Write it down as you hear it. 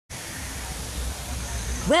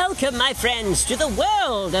Welcome, my friends, to the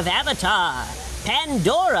world of Avatar.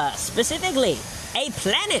 Pandora, specifically. A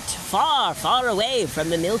planet far, far away from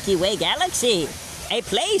the Milky Way galaxy. A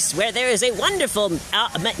place where there is a wonderful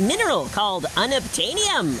mineral called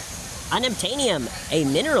unobtainium. Unobtainium, a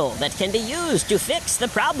mineral that can be used to fix the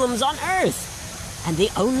problems on Earth. And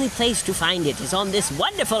the only place to find it is on this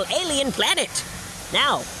wonderful alien planet.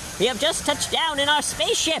 Now, we have just touched down in our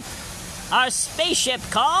spaceship. Our spaceship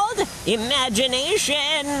called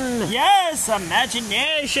Imagination. Yes,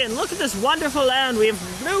 Imagination. Look at this wonderful land. We have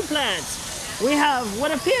blue plants. We have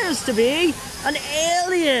what appears to be an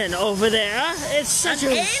alien over there. It's such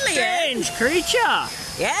a strange creature.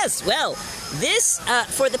 Yes, well, this,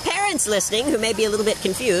 for the parents listening who may be a little bit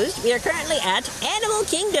confused, we are currently at Animal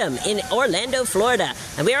Kingdom in Orlando, Florida.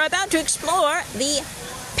 And we are about to explore the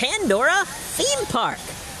Pandora theme park,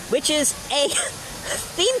 which is a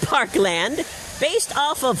theme park land based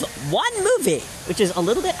off of one movie, which is a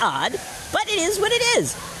little bit odd, but it is what it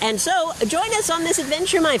is. And so, join us on this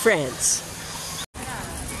adventure, my friends.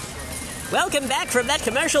 Welcome back from that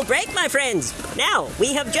commercial break, my friends. Now,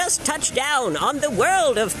 we have just touched down on the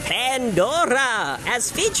world of Pandora,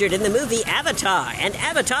 as featured in the movie Avatar and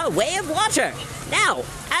Avatar Way of Water. Now,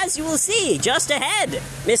 as you will see just ahead,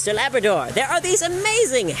 Mr. Labrador, there are these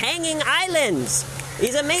amazing hanging islands.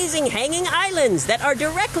 These amazing hanging islands that are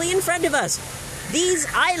directly in front of us. These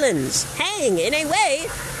islands hang in a way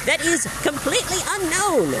that is completely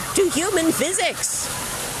unknown to human physics.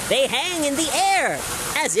 They hang in the air,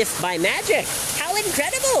 as if by magic. How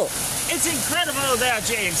incredible! It's incredible there,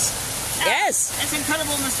 James. Yes. It's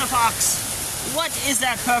incredible, Mr. Fox. What is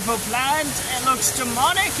that purple plant? It looks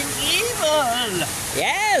demonic and evil.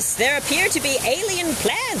 Yes, there appear to be alien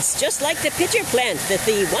plants, just like the pitcher plant that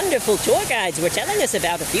the wonderful tour guides were telling us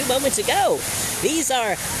about a few moments ago. These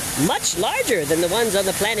are much larger than the ones on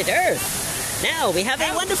the planet Earth. Now, we have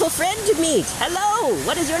a wonderful friend to meet. Hello,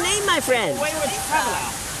 what is your name, my friend? Wayward traveler.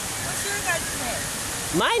 What's your guys'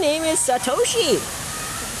 name? My name is Satoshi.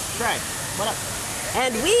 Right. What up?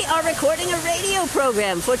 And we are recording a radio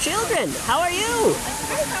program for children. How are you?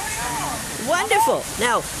 Wonderful.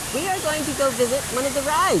 Now, we are going to go visit one of the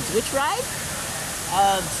rides. Which ride?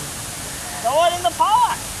 The one in the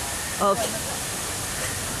park. Okay.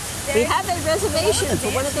 We have a reservation for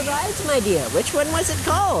one of the rides, my dear. Which one was it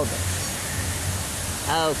called?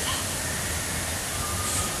 Okay.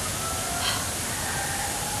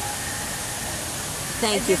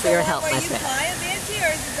 Thank you for your help, my friend. Is it the one where you fly a Banshee, or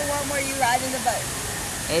is it the one where you ride in the boat?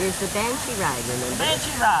 It is the Banshee ride, remember?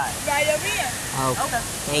 Banshee ride. Right over here. Oh, okay.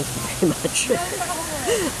 Thank you very much.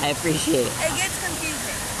 I appreciate it. It gets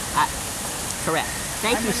confusing. Correct.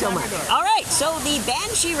 Thank you so much. All right, so the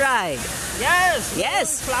Banshee ride. Yes.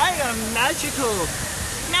 Yes. Flying a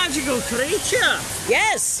magical creature.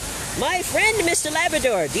 Yes. My friend, Mr.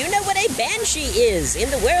 Labrador, do you know what a Banshee is in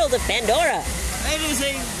the world of Pandora? It is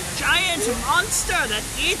a giant monster that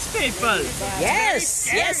eats people. Yes,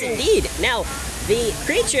 yes, indeed. Now, the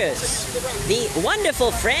creatures, the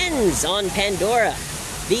wonderful friends on Pandora,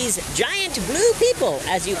 these giant blue people,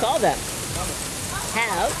 as you call them,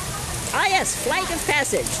 have, yes, flight of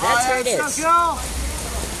passage. That's where it is.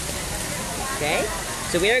 Okay,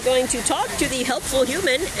 so we are going to talk to the helpful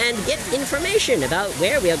human and get information about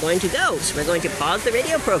where we are going to go. So we're going to pause the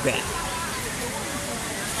radio program.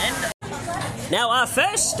 Now, our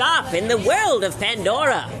first stop in the world of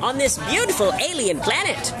Pandora, on this beautiful alien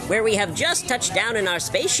planet, where we have just touched down in our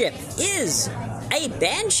spaceship, is a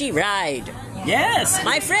Banshee ride. Yes.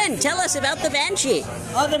 My friend, tell us about the Banshee.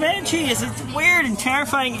 The Banshee is a weird and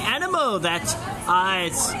terrifying animal that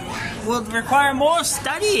will require more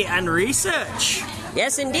study and research.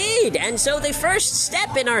 Yes, indeed. And so the first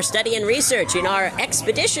step in our study and research in our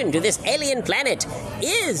expedition to this alien planet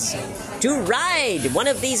is to ride one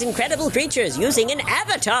of these incredible creatures using an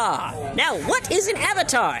avatar. Now, what is an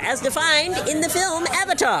avatar as defined in the film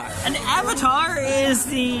Avatar? An avatar is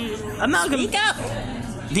the amalgam. Speak up.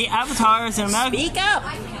 The avatar is an amalgam. Speak up.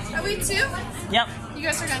 Are we two? Yep. You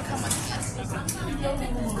guys are gonna come with me.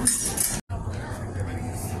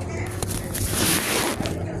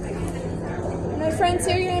 My friends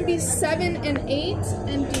here, you're gonna be 7 and 8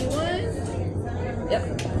 and D1. Yep.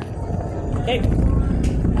 Okay.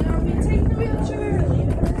 And I'll be taking the wheelchair.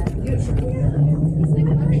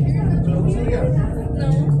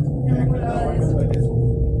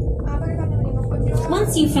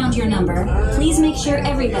 Once you've found your number, please make sure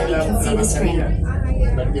everybody can see the screen.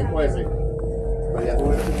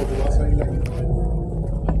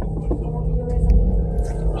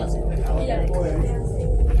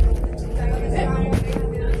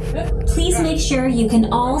 Please make sure you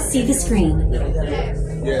can all see the screen.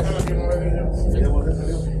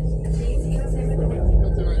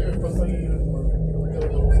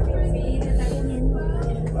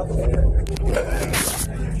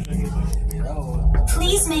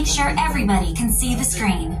 Please make sure everybody can see the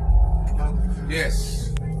screen.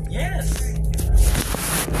 Yes. Yes.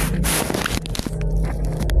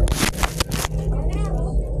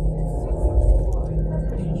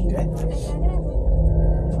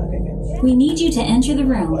 We need you to enter the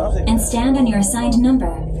room and stand on your assigned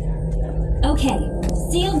number. Okay,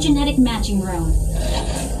 sealed genetic matching room.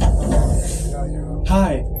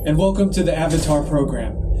 Hi, and welcome to the Avatar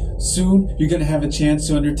program. Soon, you're going to have a chance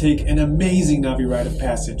to undertake an amazing Navi rite of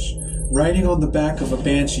passage, riding on the back of a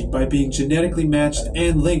Banshee by being genetically matched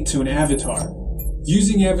and linked to an avatar.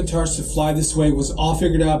 Using avatars to fly this way was all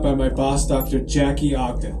figured out by my boss, Dr. Jackie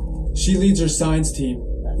Ogden. She leads our science team,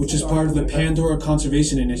 which is part of the Pandora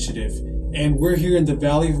Conservation Initiative, and we're here in the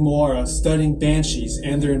Valley of Moara studying banshees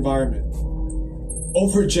and their environment.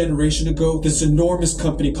 Over a generation ago, this enormous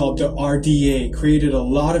company called the RDA created a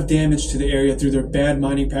lot of damage to the area through their bad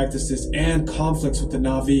mining practices and conflicts with the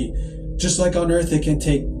Na'vi. Just like on Earth, it can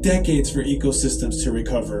take decades for ecosystems to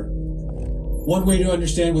recover. One way to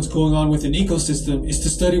understand what's going on with an ecosystem is to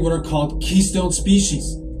study what are called keystone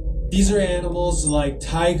species. These are animals like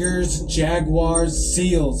tigers, jaguars,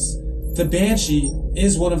 seals. The banshee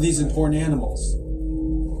is one of these important animals.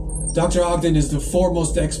 Dr. Ogden is the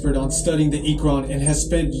foremost expert on studying the Ikran and has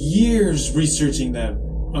spent years researching them.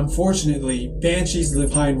 Unfortunately, banshees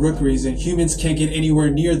live high in rookeries and humans can't get anywhere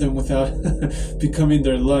near them without becoming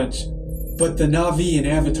their lunch. But the Na'vi and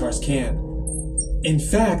avatars can. In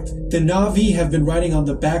fact, the Na'vi have been riding on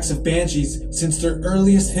the backs of banshees since their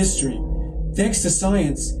earliest history. Thanks to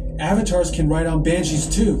science, avatars can ride on banshees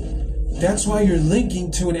too. That's why you're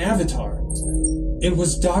linking to an avatar. It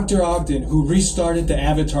was Dr. Ogden who restarted the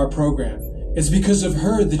Avatar program. It's because of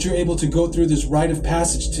her that you're able to go through this rite of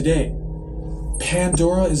passage today.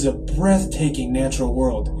 Pandora is a breathtaking natural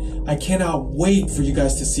world. I cannot wait for you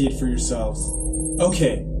guys to see it for yourselves.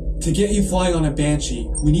 Okay, to get you flying on a Banshee,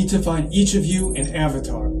 we need to find each of you an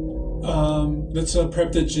avatar. Let's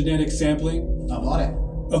prep the genetic sampling. I'm on it.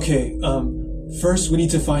 Okay, first we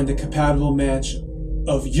need to find the compatible match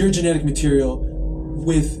of your genetic material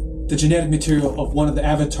with the genetic material of one of the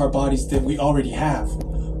avatar bodies that we already have.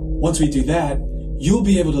 Once we do that, you'll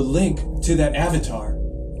be able to link to that avatar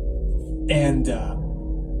and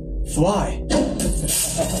fly.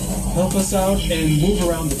 Help us out and move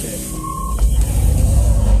around a bit.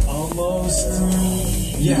 Almost.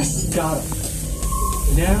 Yes, got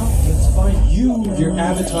him. Now, let's find you your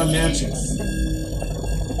avatar matches.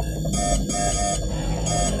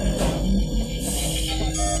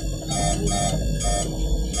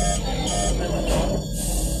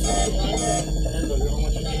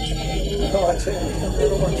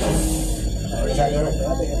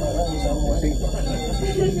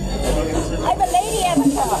 I'm a lady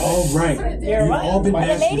avatar. All right. You've all been I'm a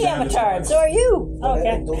matched lady with avatar, and so are you.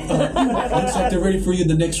 Okay. Looks like they're ready for you in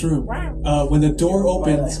the next room. When the door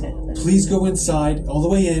opens, please go inside, all the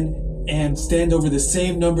way in, and stand over the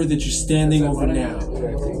same number that you're standing over now.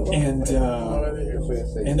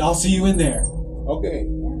 And I'll see you in there. Okay.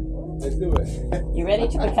 Let's do it. You ready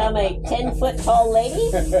to become a 10-foot tall lady?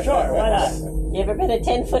 Sure, why not? You ever been a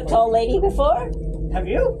 10-foot tall lady before? Have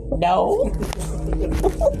you? No.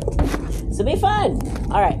 So be fun.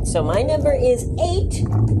 All right, so my number is 8,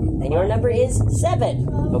 and your number is 7.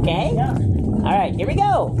 Okay? Yeah. All right, here we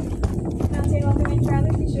go. Now say welcome in, Charlie.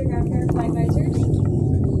 Be sure to grab a pair of flight visors.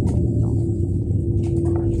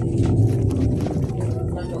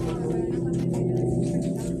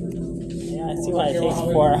 Yeah, I see why it takes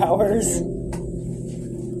 4 hours.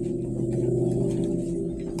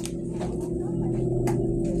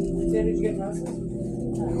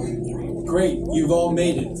 Great, you've all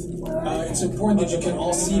made it. It's important that you can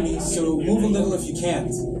all see me, so move a little if you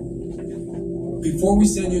can't. Before we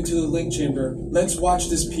send you to the link chamber, let's watch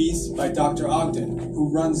this piece by Dr. Ogden,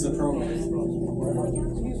 who runs the program.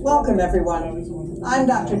 Welcome, everyone. I'm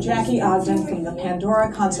Dr. Jackie Ogden from the Pandora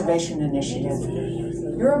Conservation Initiative.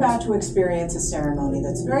 You're about to experience a ceremony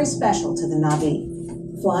that's very special to the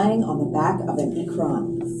Na'vi, flying on the back of an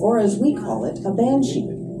Ikran, or as we call it, a Banshee.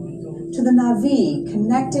 To the Na'vi,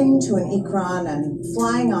 connecting to an Ikran and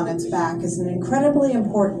flying on its back is an incredibly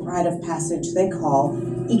important rite of passage they call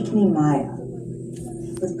Ikni Maya.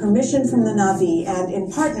 With permission from the Na'vi and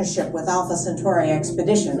in partnership with Alpha Centauri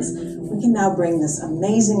Expeditions, we can now bring this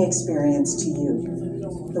amazing experience to you.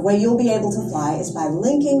 The way you'll be able to fly is by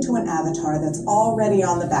linking to an avatar that's already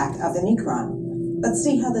on the back of an Ikran. Let's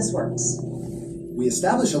see how this works. We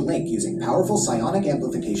establish a link using powerful psionic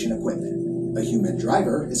amplification equipment. A human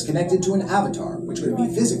driver is connected to an avatar, which could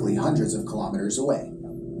be physically hundreds of kilometers away.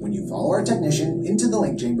 When you follow our technician into the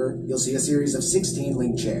link chamber, you'll see a series of 16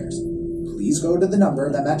 link chairs. Please go to the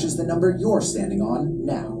number that matches the number you're standing on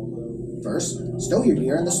now. First, stow your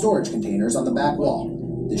gear in the storage containers on the back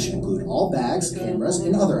wall. This should include all bags, cameras,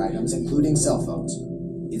 and other items, including cell phones.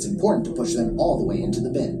 It's important to push them all the way into the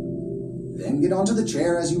bin. Then get onto the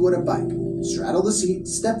chair as you would a bike. Straddle the seat,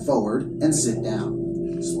 step forward, and sit down.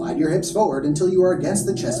 Slide your hips forward until you are against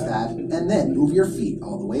the chest pad, and then move your feet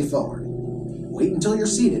all the way forward. Wait until you're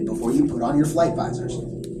seated before you put on your flight visors.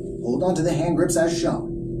 Hold on to the hand grips as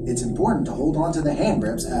shown. It's important to hold on to the hand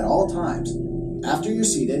grips at all times. After you're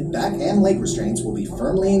seated, back and leg restraints will be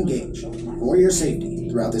firmly engaged. For your safety,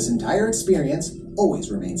 throughout this entire experience, always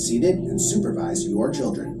remain seated and supervise your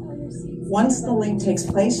children. Once the link takes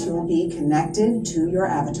place, you'll be connected to your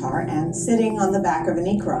avatar and sitting on the back of an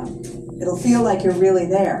ikra. It'll feel like you're really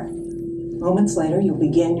there. Moments later, you'll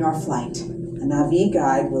begin your flight. A Navi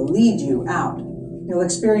guide will lead you out. You'll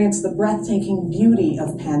experience the breathtaking beauty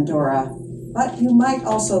of Pandora, but you might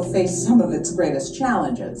also face some of its greatest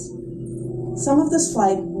challenges. Some of this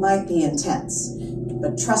flight might be intense,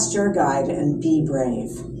 but trust your guide and be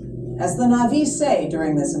brave. As the Navi say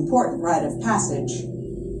during this important rite of passage,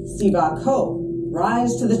 Siba Ko,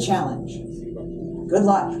 rise to the challenge. Good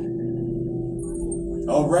luck.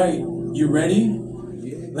 All right, you ready?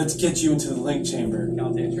 Let's get you into the link chamber.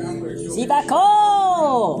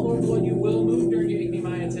 Sibako! You will move during your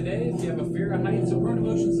Igni today if you have a fear of heights or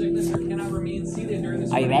motion sickness or cannot remain seated during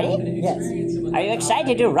this. Are you ready? Yes. Are you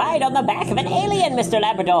excited to ride on the back of an alien, Mr.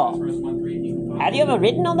 Labrador? Have you ever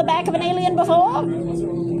ridden on the back of an alien before?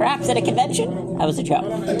 Perhaps at a convention? That was a joke.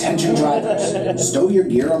 Attention drivers, stow your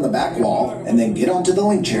gear on the back wall and then get onto the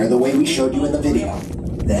link chair the way we showed you in the video.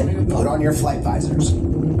 Then put on your flight visors.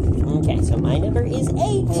 Okay, so my number is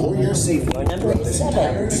 8. For your safety, Your number is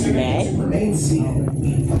 7. Okay. Remain seated.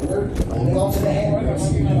 Hold on to the handles.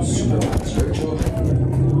 Supervise your children.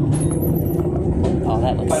 Oh,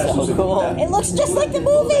 that looks so cool. It looks just like the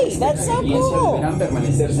movie. That's so cool.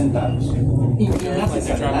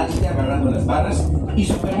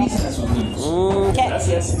 Okay.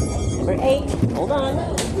 Number 8. Hold on.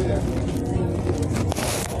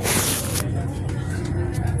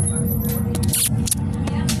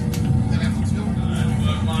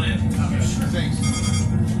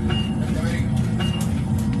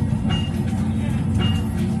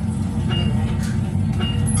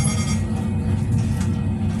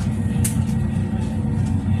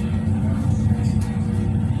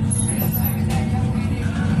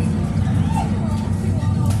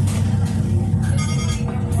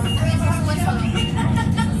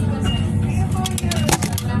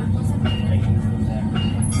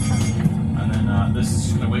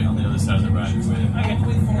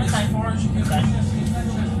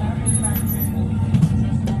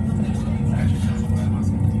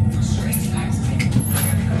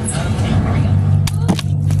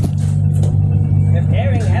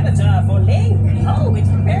 Preparing avatar for Link. Oh, it's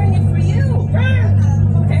preparing it for you.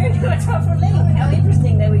 Preparing avatar for Link. How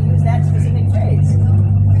interesting they would use that specific phrase.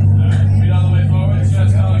 Feet all the way forward,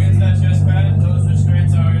 chest all against that chest pad. Those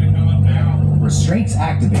restraints are going to come up now. Restraints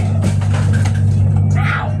activated.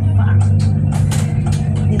 Ow! Fuck.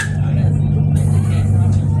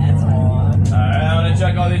 That's on. Alright, I'm going to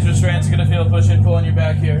check all these restraints. Going to feel a push and pull on your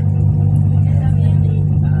back here.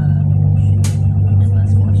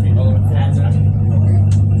 That's on.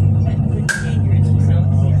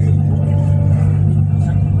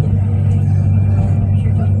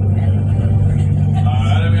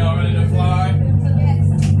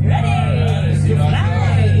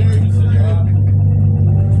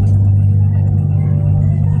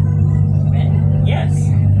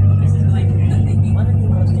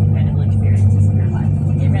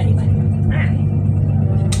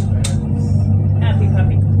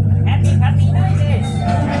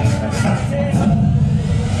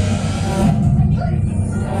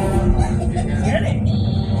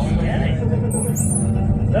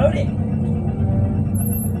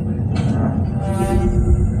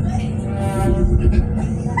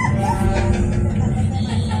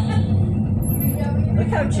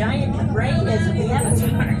 How giant the brain is of the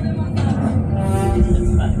avatar.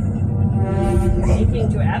 That's fun. Taking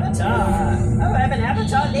to avatar. Oh, I have an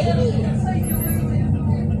avatar lady.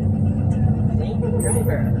 Link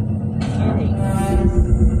driver. Scanning.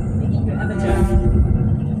 Taking to avatar.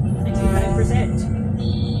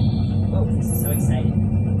 65%. Whoa, this is so exciting.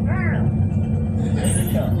 There we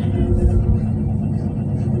go.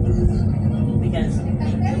 Because it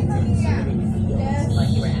built in so that it feels like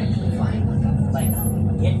you were actually flying. Like,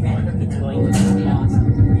 get ready, it's going to be awesome.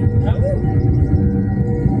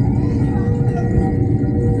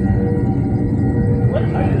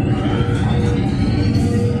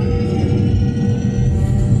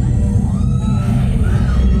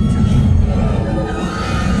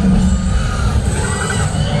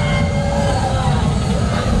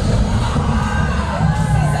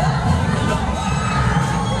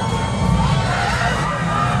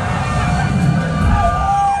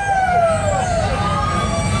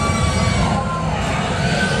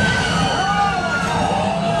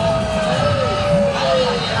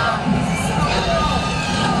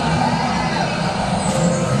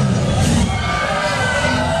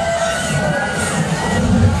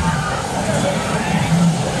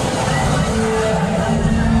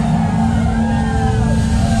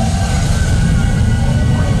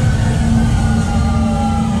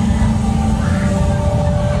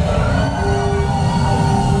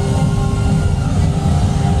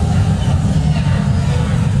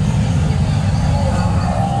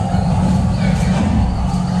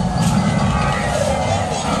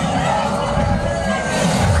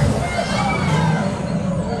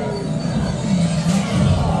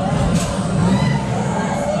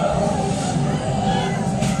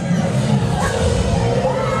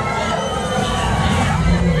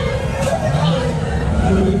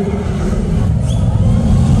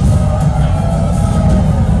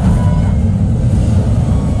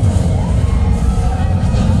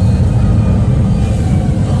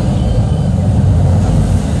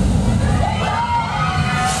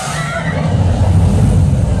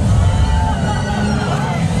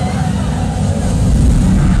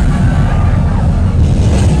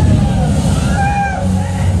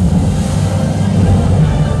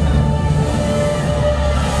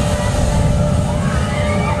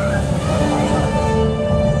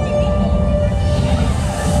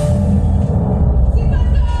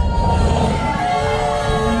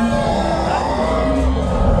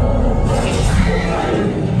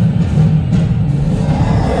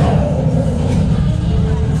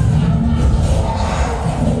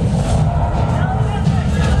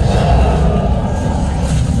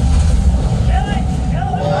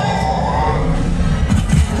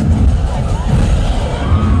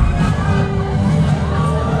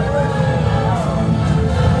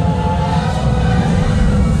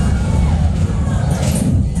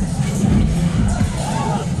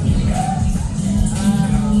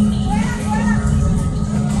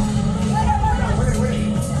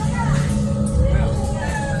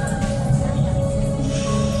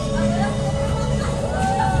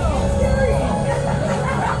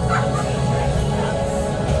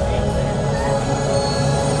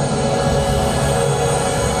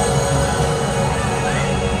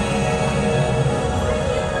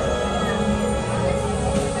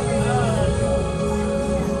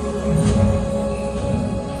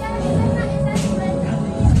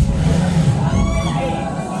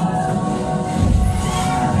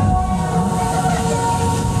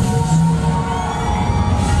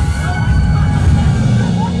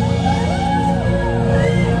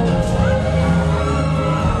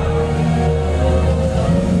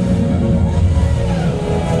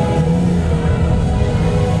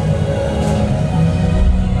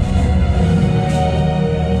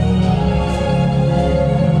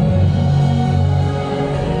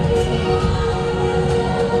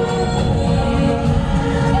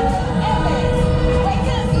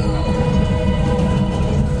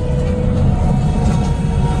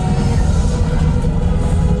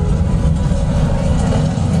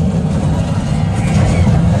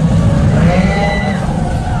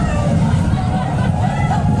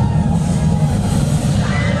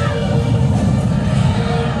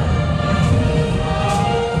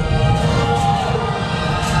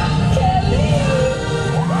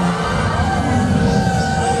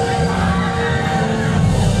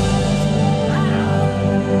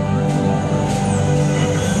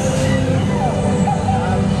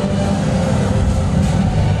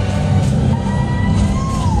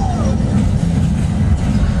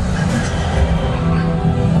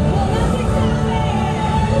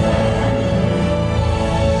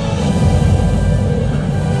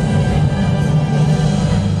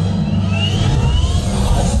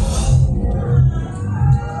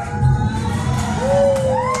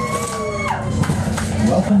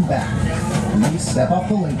 Welcome back. Please step off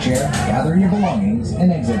the link chair, gather your belongings,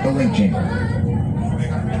 and exit the link chamber.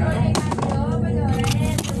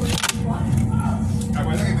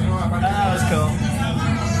 That was cool.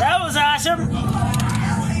 That was awesome.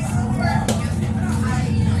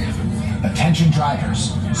 Attention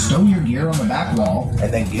drivers, stow your gear on the back wall,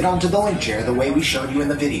 and then get onto the link chair the way we showed you in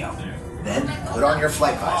the video. Then put on your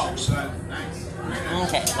flight visors.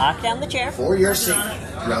 Okay, lock down the chair. For your safety,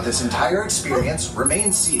 throughout this entire experience,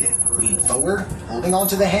 remain seated. Lean forward, holding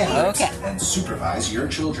onto the handles, and supervise your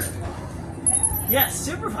children. Yes,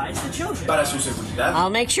 supervise the children. Para su seguridad, I'll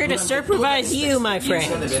make sure to supervise you, my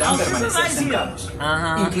friend. deberán permanecer sentados,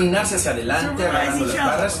 inclinarse hacia adelante, agarrando las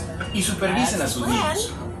barras y supervisen a sus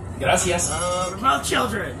niños. Gracias. We're not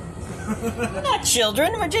children. We're not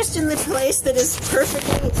children. We're just in the place that is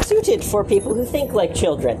perfectly suited for people who think like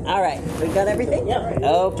children. All right, we got everything? Yep.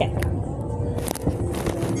 Okay.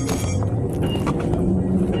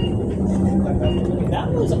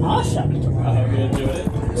 That was awesome. How are you doing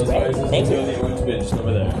it? Those guys are Thank you. doing the orange bench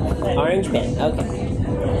over there. Orange bin. Okay.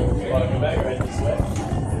 Welcome back right this way.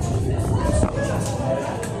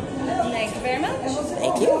 Thank you very much.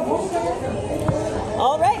 Thank you.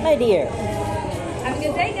 All right, my dear. Have a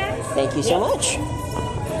good day, guys. Thank you so much.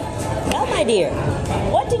 Well, my dear,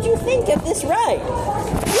 what did you think of this ride?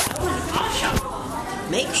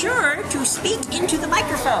 Make sure to speak into the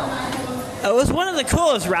microphone. It was one of the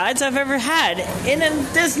coolest rides I've ever had in a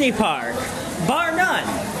Disney park, bar none.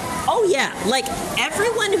 Oh yeah, like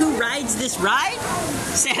everyone who rides this ride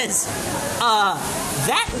says,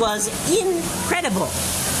 that was incredible.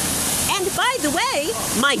 And by the way,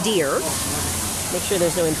 my dear, make sure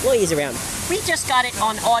there's no employees around. We just got it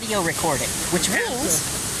on audio recording, which means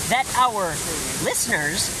that our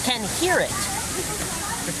listeners can hear it.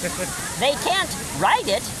 They can't ride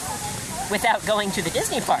it without going to the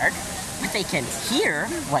Disney park, but they can hear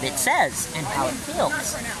what it says and how it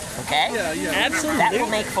feels. Okay? Yeah, absolutely. That will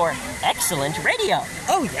make for excellent radio.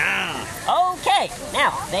 Oh, yeah. Okay,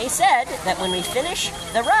 now, they said that when we finish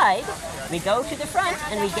the ride, we go to the front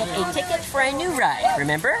and we get a ticket for a new ride.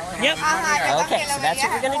 Remember? Yep. Okay, so that's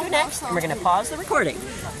what we're going to do next, and we're going to pause the recording.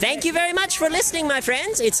 Thank you very much for listening, my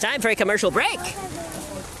friends. It's time for a commercial break.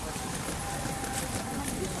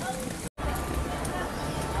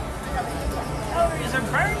 Calories are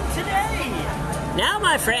burned today. Now,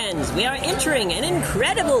 my friends, we are entering an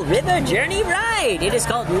incredible river journey ride. It is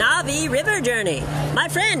called Navi River Journey. My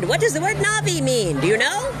friend, what does the word Navi mean? Do you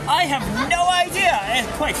know? I have no idea. And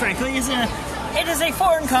quite frankly, it is a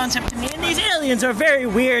foreign concept to me, and these aliens are very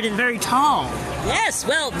weird and very tall. Yes,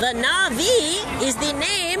 well, the Navi is the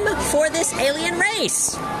name for this alien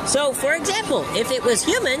race. So, for example, if it was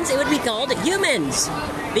humans, it would be called humans.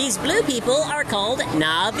 These blue people are called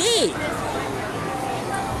Navi.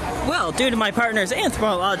 Well, due to my partner's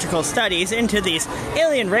anthropological studies into these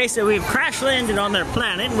alien race that we've crash landed on their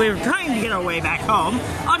planet, and we're trying to get our way back home,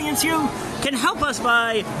 audience, you can help us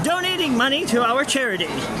by donating money to our charity.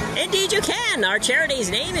 Indeed you can. Our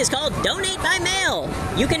charity's name is called Donate by Mail.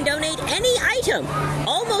 You can donate any item,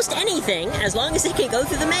 almost anything, as long as it can go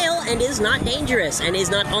through the mail and is not dangerous and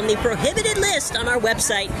is not on the prohibited list on our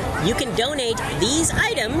website. You can donate these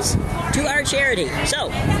items to our charity.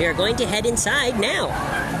 So, we are going to head inside now.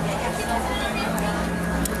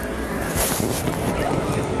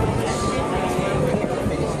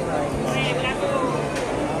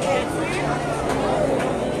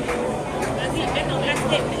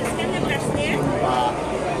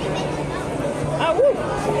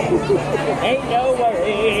 Ain't no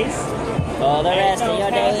worries. For the rest of your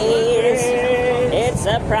days, it's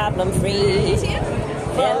a problem-free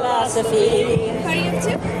philosophy.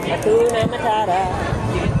 Hakuna Matata.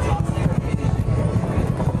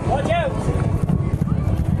 Watch out!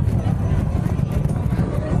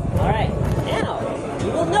 Alright, now,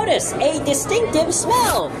 you will notice a distinctive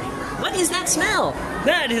smell. What is that smell?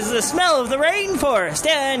 That is the smell of the rainforest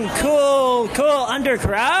and cool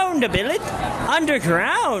underground ability.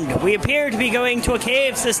 Underground. We appear to be going to a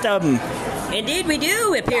cave system. Indeed, we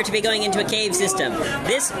do appear to be going into a cave system.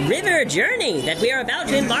 This river journey that we are about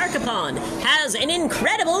to embark upon has an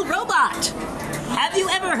incredible robot. Have you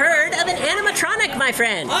ever heard of an animatronic, my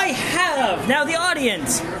friend? I have. Now, the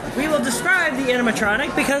audience, we will describe the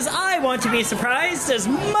animatronic because I want to be surprised as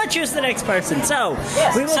much as the next person. So,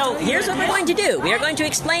 here's what we're going to do. We are going to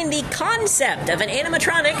explain the concept of an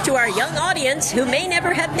animatronic to our young audience who may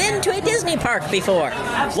never have been to a Disney park before.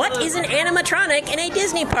 What is an animatronic in a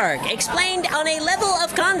Disney park? Explained on a level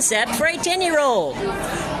of concept for a 10-year-old.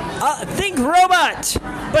 Think robot,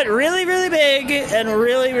 but really, really big and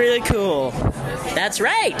really, really cool. That's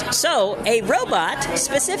right. So, a robot,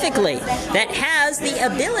 specifically, that has the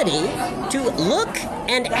ability to look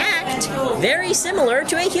and act very similar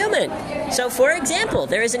to a human. So, for example,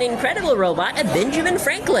 there is an incredible robot, a Benjamin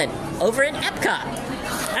Franklin, over in Epcot.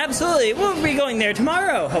 Absolutely. We'll be going there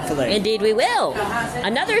tomorrow, hopefully. Indeed we will.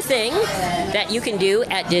 Another thing that you can do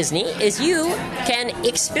at Disney is you can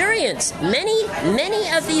experience many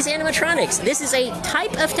of these animatronics. This is a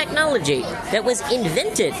type of technology that was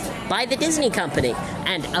invented by the Disney company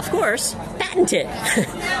and, of course, patented.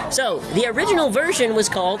 So, the original version was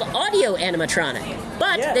called audio animatronic,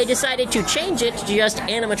 but they decided to change it to just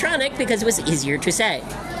animatronic because it was easier to say.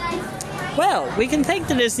 Well, we can thank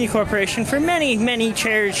the Disney Corporation for many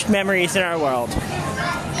cherished memories in our world.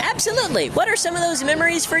 Absolutely. What are some of those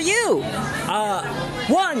memories for you?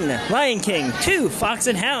 1, Lion King. 2, Fox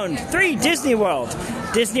and Hound. 3, Disney World.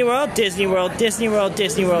 Disney World, Disney World, Disney World,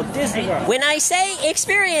 Disney World, Disney World. When I say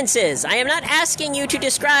experiences, I am not asking you to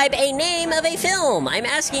describe a name of a film. I'm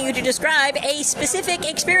asking you to describe a specific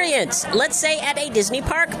experience. Let's say at a Disney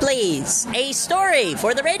park, please. A story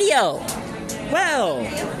for the radio. Well,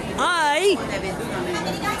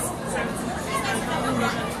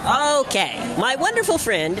 Okay. My wonderful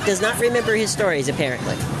friend does not remember his stories,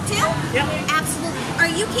 apparently. Two? Yep. Absolutely. Are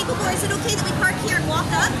you capable, or is it okay that we park here and walk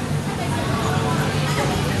up?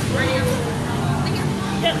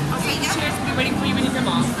 Yeah. Okay, yeah. Chairs will be waiting for you when you come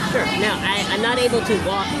off. Sure. Now, I'm not able to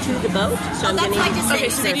walk to the boat, so I'm going to need Okay,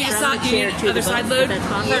 so maybe from side, the chair to other the side boat. load. That's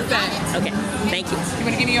possible? Perfect. Okay. Thank you. You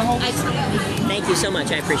want to give me a whole? Thank you so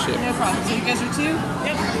much. I appreciate it. No problem. So you guys are 2?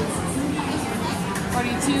 Yep.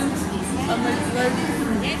 Party 2. Load.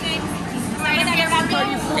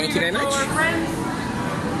 Thank you very much.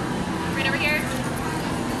 Right over here.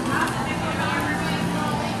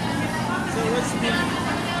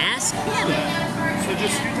 Ask him. So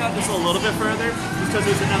just scoot out just a little bit further, just because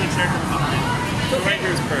there's another chair coming behind. So right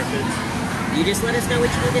here is perfect. You just let us know what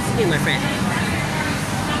you need us to do, my friend.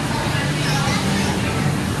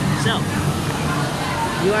 So,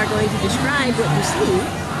 you are going to describe what you see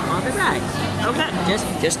on the ride. Okay.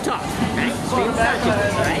 Just talk, right? Stream of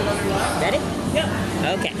consciousness, right? Ready? Yep.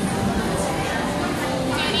 Okay.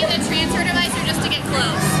 Do you need the transfer device or just to get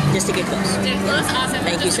close? Just to get close. To get close? Awesome.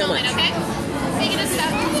 Thank you Just so a moment, much. okay? Take it a step.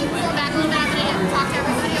 Pull back a little bit. I'm going to talk to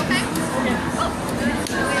everybody, okay?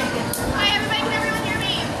 Hi, everybody. Can everyone hear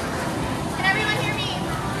me? Can everyone hear me?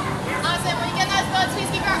 Awesome. When you get in those boats, please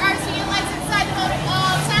keep our RCU lights inside the boat at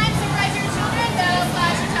all times. Supervise your children. No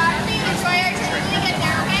flash photography. And enjoy our trip when you get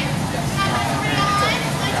there, okay? Now, when we're online,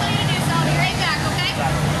 it's like tell you to do so. I'll be right back, okay?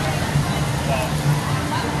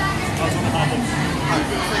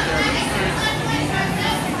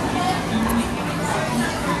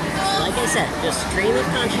 Like I said, just stream of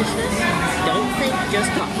consciousness. Don't think, just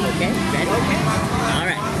talk, okay? Ready? Okay. All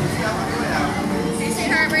right. Okay,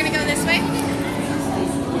 sweetheart, we're going to go this way.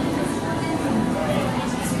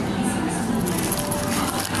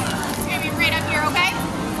 It's going to be right up here, okay?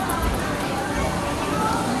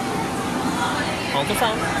 Hold the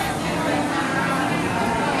phone.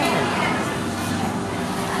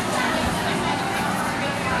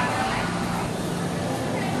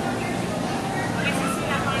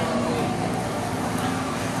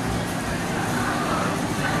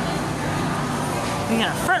 We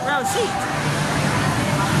got a front row seat.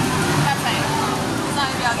 That's fine. As long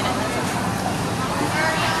as we all get in.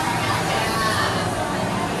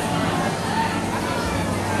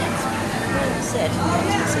 Sit.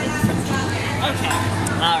 Okay.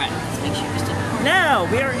 All right. Let's make sure we're still recording. Now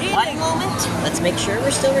we are eating. One moment. Let's make sure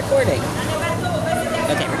we're still recording.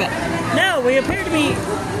 Okay, we're good. Now we appear to be.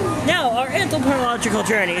 Now our anthropological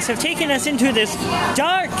journeys have taken us into this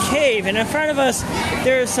dark cave, and in front of us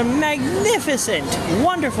there are some magnificent,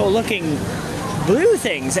 wonderful-looking blue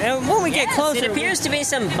things. And when we get closer, it appears to be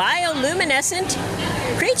some bioluminescent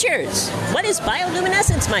creatures. What is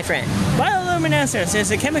bioluminescence, my friend? Bioluminescence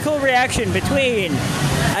is a chemical reaction between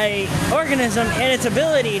an organism and its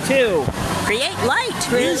ability to create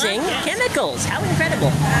light using chemicals. How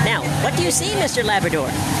incredible. Now, what do you see, Mr. Labrador?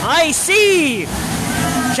 I see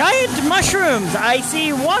giant mushrooms. I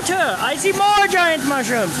see water. I see more giant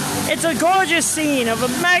mushrooms. It's a gorgeous scene of a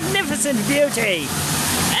magnificent beauty.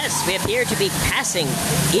 Yes, we appear to be passing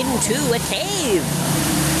into a cave.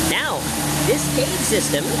 Now, this cave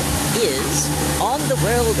system is on the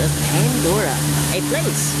world of Pandora, a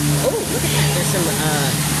place. Oh, look at that. There's some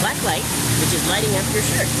black light, which is lighting up your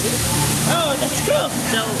shirt. See? Oh, that's cool.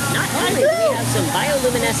 So, not only do we have some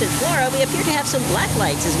bioluminescent flora, we appear to have some black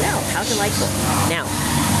lights as well. How delightful. Now,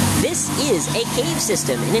 This is a cave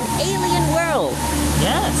system in an alien world.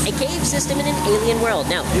 Yes. A cave system in an alien world.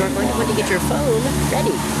 Now, you are going to want to get your phone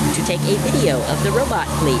ready to take a video of the robot,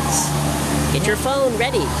 please. Get your phone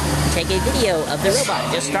ready to take a video of the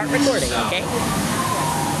robot. Just start recording, okay?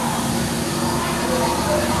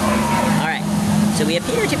 Alright, so we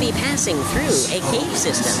appear to be passing through a cave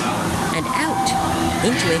system and out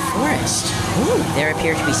into a forest. Ooh, there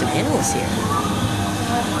appear to be some animals here.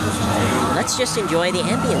 Let's just enjoy the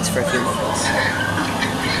ambience for a few moments.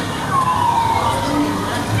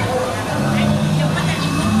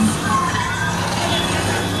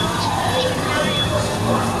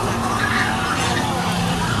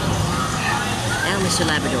 Now, Mr.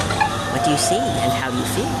 Labrador, what do you see and how do you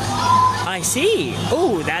feel? I see.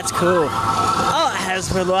 Oh, that's cool. Oh,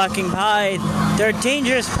 as we're walking by, there are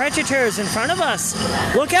dangerous predators in front of us.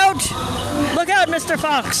 Look out! Look out, Mr.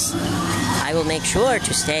 Fox! I will make sure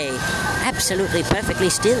to stay absolutely perfectly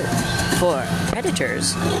still for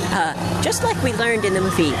predators. Just like we learned in the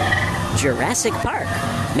movie Jurassic Park,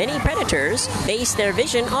 many predators base their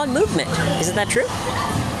vision on movement. Isn't that true?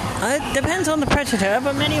 It depends on the predator,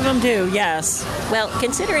 but many of them do, yes. Well,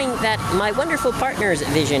 considering that my wonderful partner's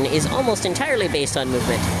vision is almost entirely based on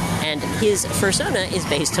movement, and his persona is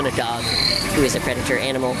based on a dog, who is a predator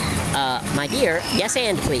animal, my dear, yes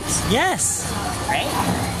and please. Yes. Right?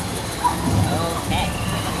 Okay.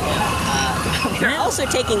 We're also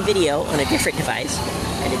taking video on a different device,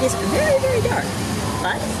 and it is very, very dark.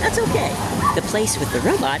 But that's okay. The place with the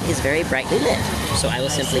robot is very brightly lit, so I will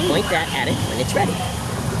simply point that at it when it's ready.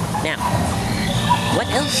 Now, what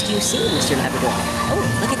else do you see, Mr. Labrador? Oh,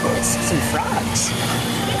 look at this. Some frogs.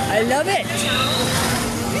 I love it.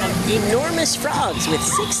 Enormous frogs with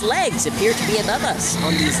 6 legs appear to be above us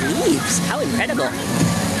on these leaves. How incredible.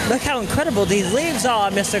 Look how incredible these leaves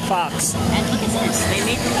are, Mr. Fox. And look at this. They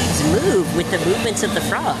made the leaves move with the movements of the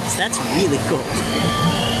frogs. That's really cool.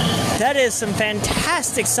 That is some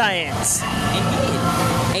fantastic science. Indeed.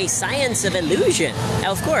 A science of illusion.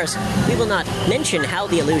 Now, of course, we will not mention how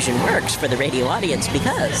the illusion works for the radio audience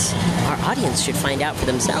because our audience should find out for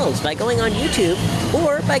themselves by going on YouTube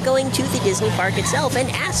or by going to the Disney park itself and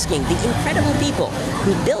asking the incredible people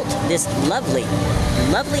who built this lovely,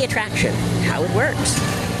 lovely attraction how it works.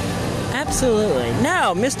 Absolutely.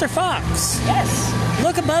 Now, Mr. Fox. Yes.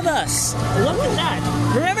 Look above us. Look at that.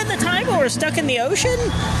 Remember the time when we were stuck in the ocean?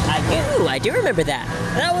 I do remember that.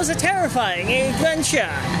 That was a terrifying adventure.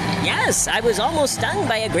 Yes, I was almost stung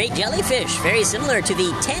by a great jellyfish, very similar to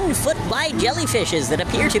the 10-foot wide jellyfishes that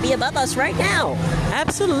appear to be above us right now.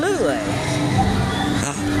 Absolutely.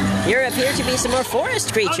 Here appear to be some more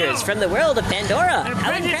forest creatures from the world of Pandora.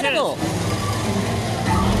 How incredible.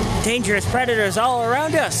 Dangerous predators all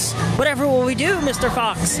around us. Whatever will we do, Mr.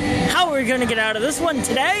 Fox? How are we going to get out of this one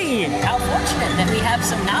today? How fortunate that we have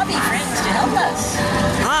some Navi friends to help us.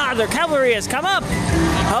 Ah, the cavalry has come up.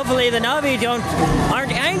 Hopefully the Navi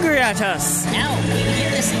aren't angry at us. Now, can you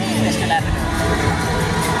hear the singing, Mr. Labrador?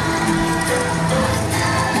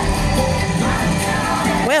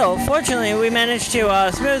 Well, fortunately, we managed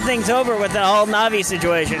to smooth things over with the whole Navi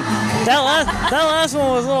situation. That last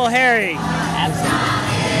one was a little hairy. Absolutely.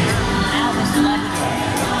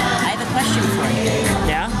 I have a question for you.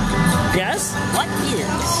 Yeah? Yes? What is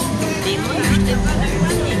the most important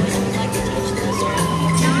thing that you'd like to teach the listener?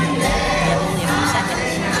 You have only a few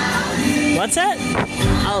seconds. What's that?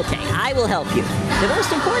 Okay, I will help you. The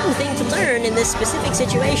most important thing to learn in this specific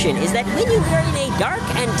situation is that when you are in a dark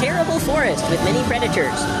and terrible forest with many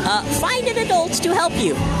predators, find an adult to help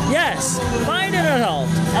you. Yes, find an adult.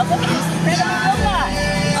 Now look at this incredible robot.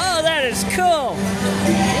 Oh, that is cool.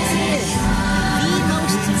 This is the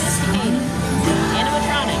most sophisticated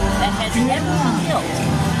animatronic that has ever been built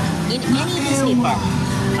in any Disney park.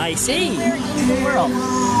 I see. Anywhere in the world.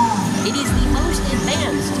 It is the most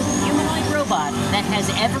advanced humanoid robot that has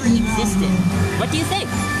ever existed. What do you think?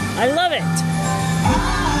 I love it.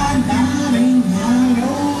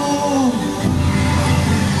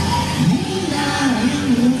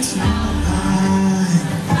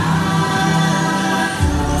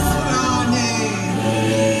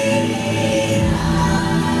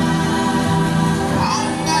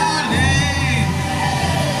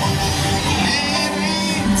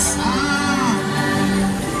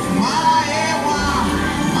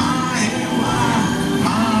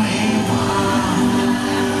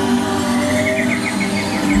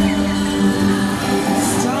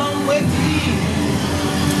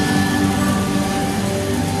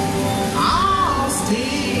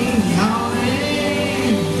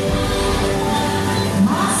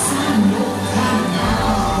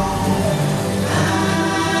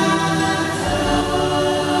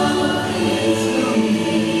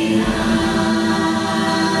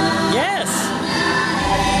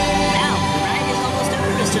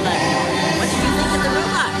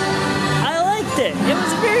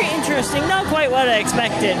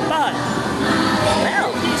 expected, but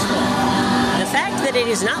well, the fact that it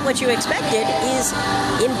is not what you expected is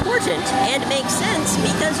important and makes sense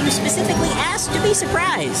because you specifically asked to be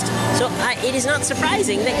surprised. So it is not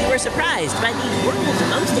surprising that you were surprised by the world's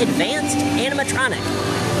most advanced animatronic.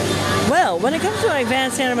 Well, when it comes to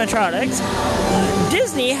advanced animatronics,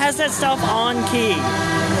 Disney has that stuff on key.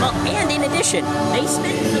 Well, and in addition, they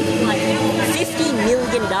spent something like $50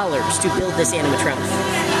 million to build this animatronic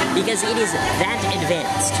because it is that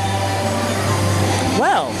advanced.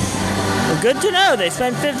 Well, good to know they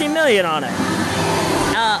spent $50 million on it.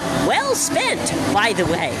 Well spent, by the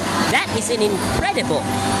way. That is an incredible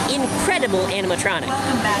animatronic.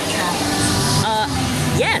 Welcome back,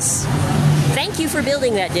 travelers. Yes. Thank you for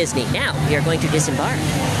building that, Disney. Now, we are going to disembark.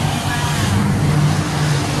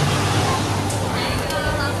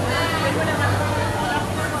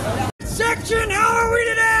 Section, how are we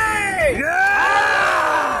today?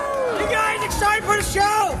 Yeah! You guys excited for the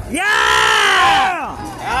show? Yeah!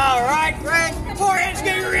 All right, friends. Beforehand,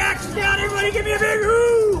 get your reactions down. Everybody give me a big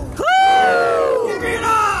hoo! Woo! Give me an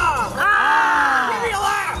ah! Ah! Give me a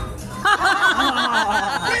laugh!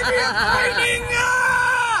 Give me a frightening ah!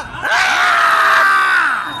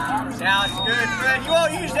 Sounds good, Fred. You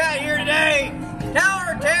won't use that here today.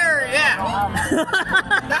 Tower of Terror, yeah.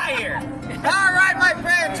 Not here. All right, my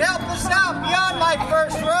friends, help us out beyond my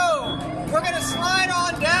first row. We're going to slide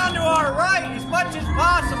on down to our right as much as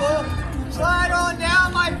possible. Slide on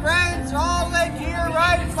down, my friends, all the way to your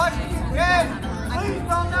right as much as you can. Please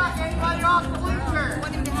don't knock anybody off the bleacher.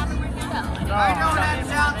 I know that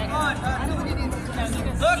sounds fun.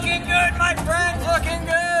 Looking good, my friends, looking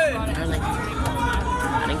good.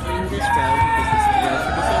 Not including this row because this is the row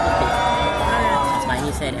for disabled people. That's why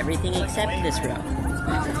he said everything except this row.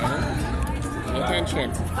 Okay? Pay attention.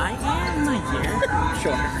 I am, my dear.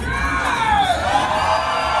 Sure.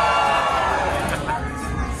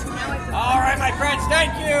 All right, my friends,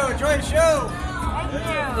 thank you. Enjoy the show.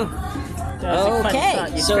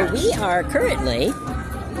 Okay, so we are currently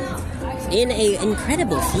in an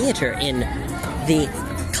incredible theater in the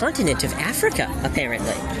continent of Africa,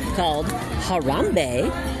 apparently, called Harambe,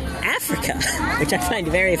 Africa, which I find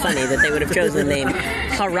very funny that they would have chosen the name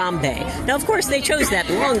Harambe. Now, of course, they chose that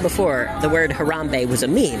long before the word Harambe was a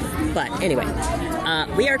meme, but anyway.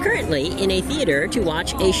 We are currently in a theater to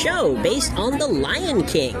watch a show based on The Lion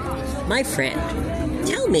King. My friend,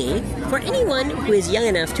 tell me, for anyone who is young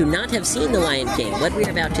enough to not have seen The Lion King, what we're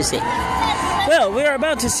about to see. Well, we are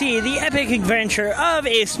about to see the epic adventure of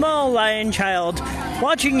a small lion child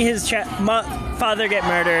watching his father get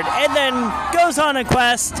murdered, and then goes on a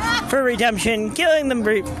quest for redemption, killing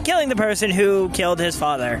the person who killed his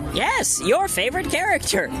father. Yes, your favorite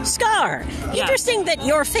character, Scar. Yeah. Interesting that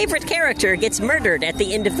your favorite character gets murdered at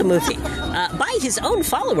the end of the movie by his own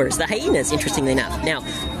followers, the hyenas, interestingly enough. Now,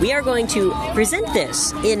 we are going to present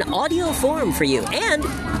this in audio form for you, and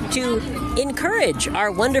to encourage our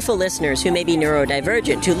wonderful listeners who may be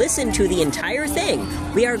neurodivergent to listen to the entire thing.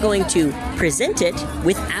 We are going to present it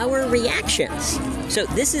with our reactions. So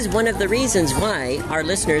this is one of the reasons why our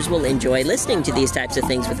listeners will enjoy listening to these types of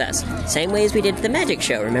things with us. Same way as we did at the magic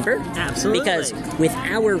show, remember? Absolutely. Because with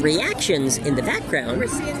our reactions in the background,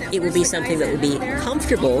 it will be something that will be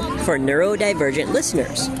comfortable for neurodivergent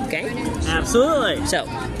listeners, okay? Absolutely. So,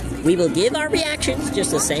 we will give our reactions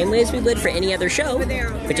just the same way as we would for any other show,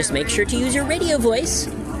 but just make sure to use your radio voice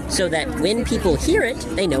so that when people hear it,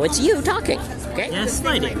 they know it's you talking, okay? Yes,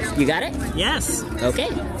 my dear. You got it? Yes. Okay.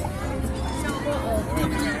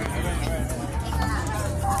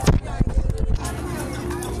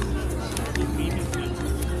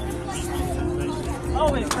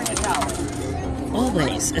 Always bring a towel.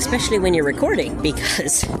 Always, especially when you're recording,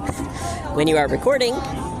 because when you are recording,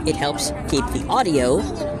 it helps keep the audio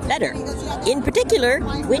better. In particular,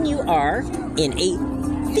 when you are in a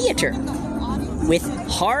theater with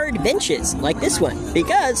hard benches like this one,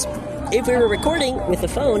 because if we were recording with the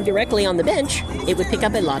phone directly on the bench, it would pick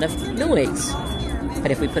up a lot of noise. But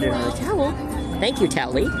if we put it on a towel, thank you,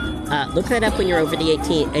 Towley. Look that up when you're over the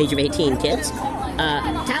age of 18, kids.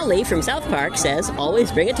 Towley from South Park says,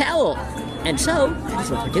 always bring a towel. And so, that's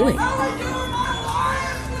what we're doing.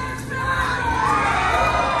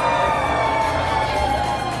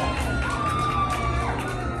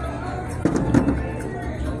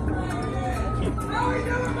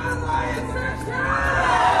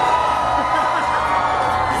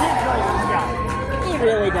 He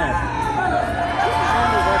really does.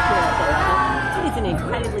 It's an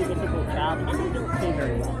incredibly difficult job, and they don't pay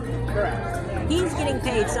very well. Correct. He's getting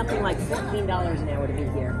paid something like $14 an hour to be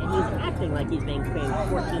here, and he's acting like he's being paid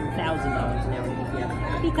 $14,000 an hour to be here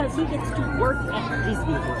because he gets to work at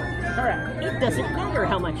Disney World. Correct. It doesn't matter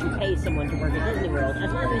how much you pay someone to work at Disney World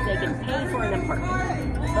as long as they can pay for an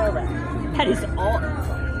apartment. Correct. That is all.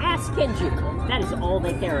 Ask Kenji. That is all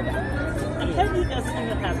they care about. And Kenji doesn't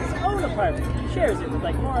even have his own apartment. He shares it with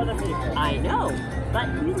like 4 other people. I know, but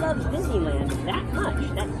he loves Disneyland that much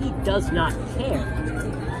that he does not care.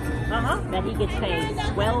 That he gets paid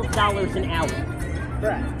 $12 an hour.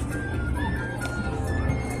 Correct.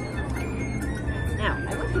 Now,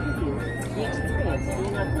 I want to give you the experience of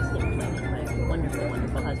being on Disney with my wonderful,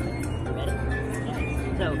 wonderful husband. You ready?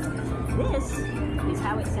 So, this is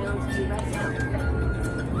how it sounds to you right now.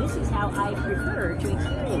 This is how I prefer to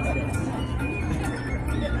experience this.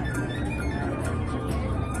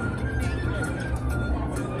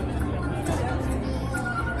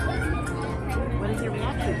 What is your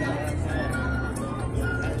reaction to that?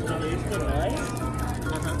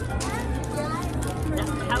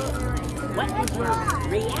 What is your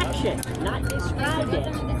reaction? Not describe it.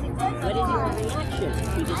 What is your reaction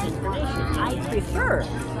to this information? I prefer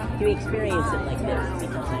to experience it like this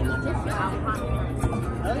because I'm autistic.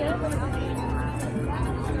 Okay.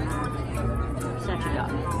 Such a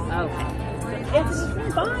dog. Okay. It's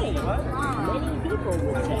fine. Many people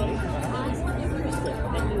would say it's interesting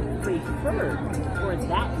that you prefer for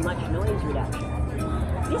that much noise reduction.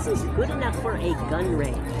 This is good enough for a gun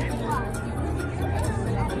range.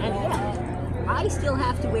 And yet, I still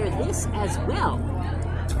have to wear this as well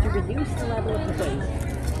to reduce the level of the bass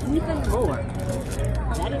even more.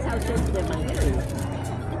 That is how sensitive my hearing is.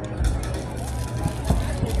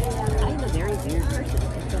 I am a very weird person.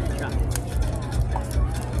 That's what I try.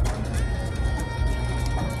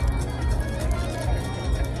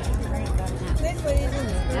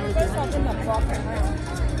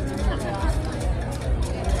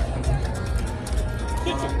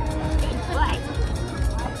 Kitchen. Right.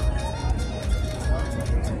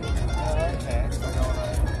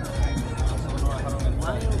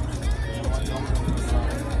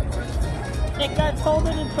 It got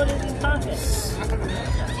folded and put it in pockets.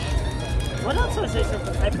 What else was this?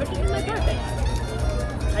 I put it in my pocket.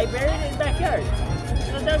 I buried it in the backyard.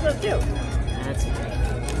 So there goes too. That's great.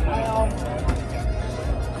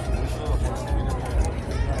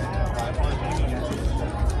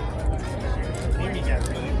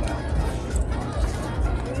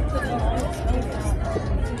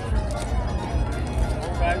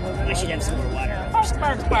 We should have some more water.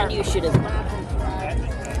 And you should have.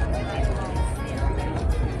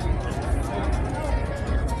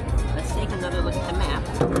 Let's take another look at the map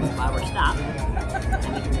while we're stopped,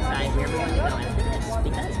 and we can decide where we want to go after this.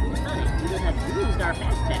 Because we would have used our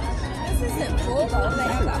fast pass. This isn't full though. They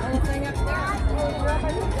have that whole thing up there.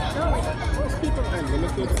 No, most people are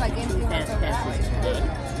limited to fast passes today,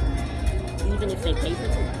 even if they pay for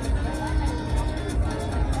them.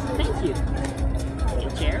 Thank you.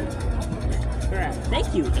 Wheelchair. Correct. Thank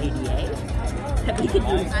you, ADA. We could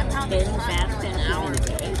use 10 fast passes in a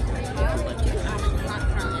day if we want to.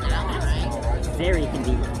 That's very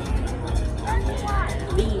convenient.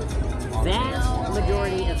 The vast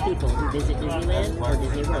majority of people who visit Disneyland or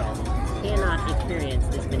Disney World cannot experience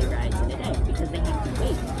this many rides in a day because they have to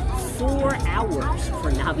wait 4 hours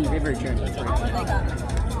for Navi River Journey, for example.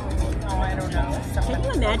 Can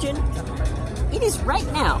you imagine? It is right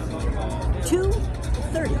now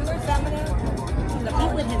 2:30. He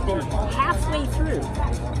would have been halfway through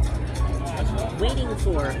waiting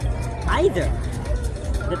for either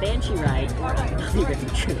the Banshee ride or a Navi River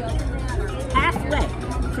Journey. Halfway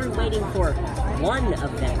through waiting for one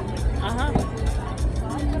of them.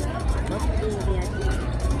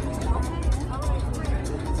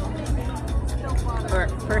 Or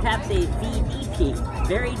perhaps a VDP,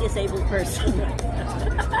 very disabled person.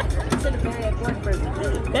 Instead of very important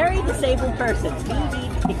person. Very disabled person,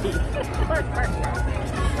 VDP.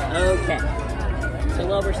 Okay. So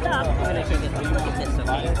while we're stopped, we're going to take a look at this,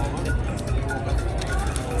 okay?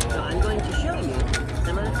 So I'm going to show you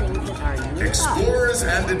some of the things that are nearby. Explorers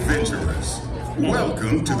and adventurers,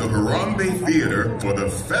 welcome to the Harambe Theater for the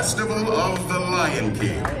Festival of the Lion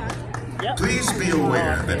King. Please be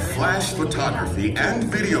aware that flash photography and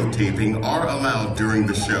videotaping are allowed during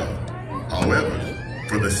the show. However,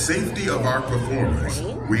 for the safety of our performers,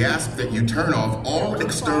 we ask that you turn off all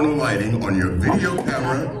external lighting on your video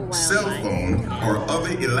camera, cell phone, or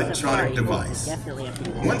other electronic device.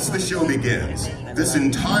 Once the show begins, this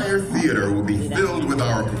entire theater will be filled with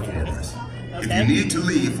our performers. If you need to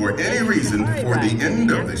leave for any reason before the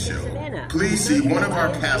end of the show, please see one of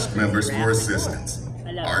our cast members for assistance.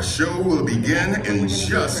 Our show will begin in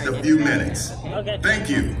just a few minutes. Thank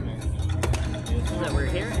you. So we're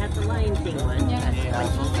here at the Lion King one at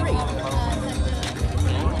 23.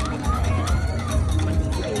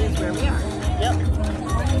 23 is where where we are. Yep.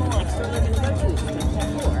 Next one we're going to go to is section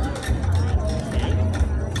 4. Okay.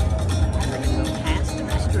 We're going to go past the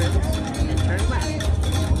restrooms and then turn left.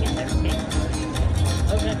 Get there, okay?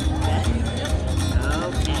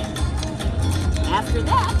 Okay. After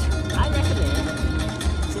that, I recommend,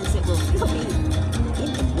 since it will still be in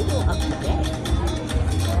the middle of the day,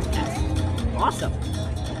 that's awesome.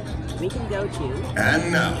 We can go to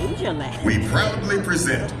And now, Ninjaland. we proudly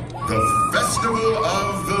present the Festival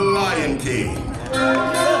of the Lion King.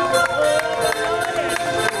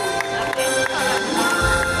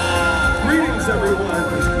 Greetings, everyone.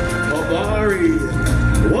 Obari,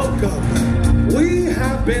 welcome. We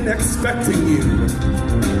have been expecting you.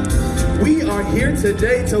 We are here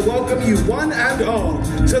today to welcome you one and all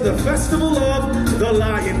to the Festival of the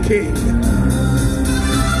Lion King.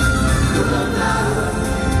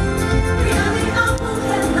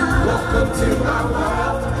 Welcome to our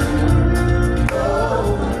world.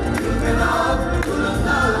 Oh, you can all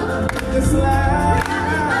this land.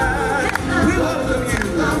 We welcome you.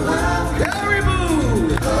 Caribou.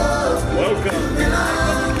 Welcome.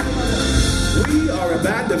 We are a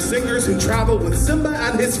band of singers who travel with Simba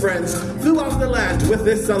and his friends throughout the land with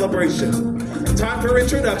this celebration. Time for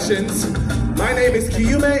introductions. My name is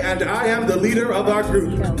Kiyume and I am the leader of our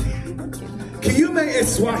group. Kiyume is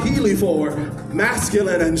Swahili for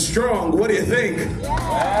masculine and strong. What do you think?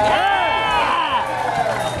 Yeah!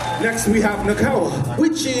 Next we have Nakawa,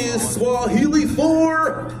 which is Swahili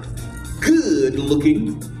for good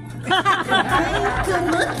looking. Good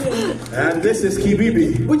looking. And this is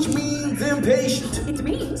Kibibi, which means impatient. It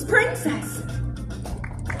means princess.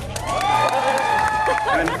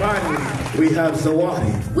 And finally, we have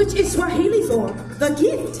Zawadi, Which is Swahili for the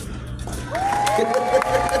gift.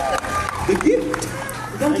 the gift.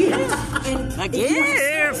 The gift. And The if you want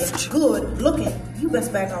to gift. say good looking, you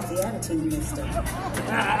best back off the attitude, mister.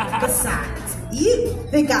 Besides, you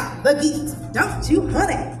think I'm the gift, don't you,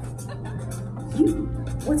 honey? You,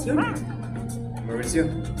 what's your name? Mauricio.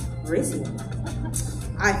 Mauricio.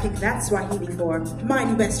 I think that's Swahili for my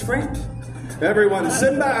new best friend. Everyone,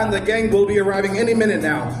 Simba and the gang will be arriving any minute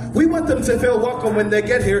now. We want them to feel welcome when they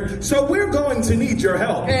get here, so we're going to need your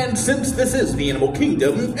help. And since this is the animal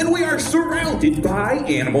kingdom, and we are surrounded by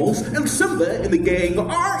animals, and Simba and the gang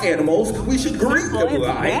are animals, we should greet them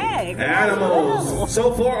like Animals.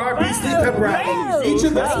 So for our beastly pep rally, each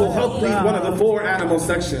of us will help lead one of the 4 animal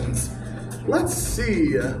sections. Let's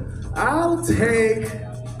see. I'll take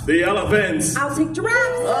the elephants. I'll take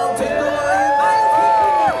giraffes. I'll take the lions.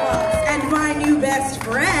 And my new best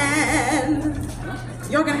friend.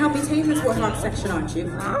 You're gonna help me tame this warthog section, aren't you?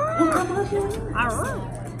 Well, come on here.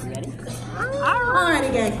 Ready?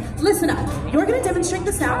 Alrighty, gang. Listen up. You're gonna demonstrate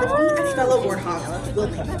the sound that we and fellow warthogs will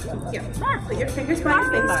make. Here, put your fingers by your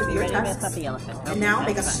face to be your tusks. And now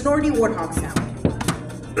make a snorty warthog sound.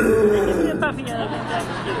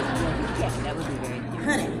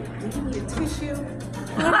 Honey, do you need a tissue?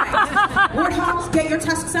 Alright. Warthogs, get your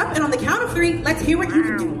tusks up, and on the count of 3, let's hear what you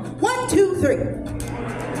can do. 1, 2, 3.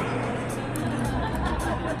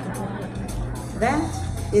 That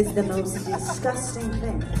is the most disgusting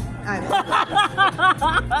thing I've ever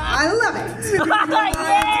I love it. It is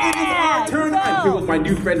our turn. I'm here with my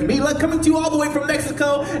new friend Mila, coming to you all the way from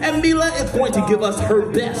Mexico, and Mila is going to give us her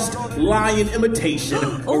best lion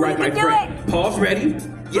imitation. All right, my friend. Pause. Ready?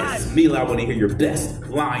 Yes, Mila, I want to hear your best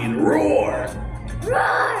lion roar. Roar!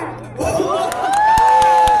 Good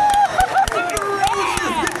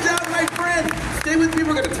job, my friend. Stay with me.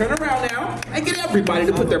 We're going to turn around now and get everybody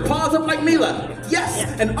to put their paws up like Mila. Yes.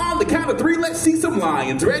 And on the count of 3, let's see some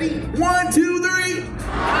lions. Ready? 1, 2, 3.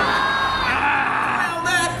 Now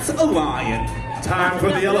that's a lion. Time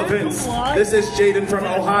for the elephants. This is Jaden from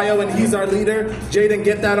Ohio, and he's our leader. Jaden,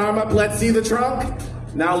 get that arm up. Let's see the trunk.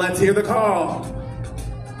 Now let's hear the call.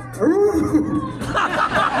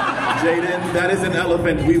 Jaden, that is an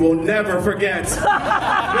elephant we will never forget.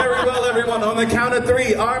 Very well, everyone. On the count of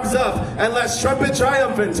 3, arms up, and let's trumpet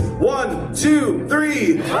triumphant. 1, 2,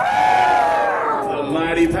 3. The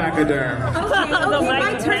mighty pachyderm.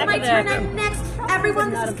 Okay, my turn. I'm next.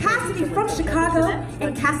 Everyone, this is Cassidy from Chicago,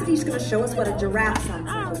 and Cassidy's gonna show us what a giraffe sounds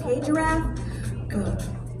like. Okay, giraffe? Go.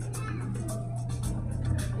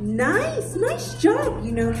 Nice job.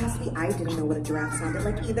 You know, Cassidy, I didn't know what a giraffe sounded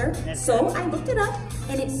like either. So I looked it up,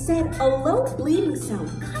 and it said a low bleating sound,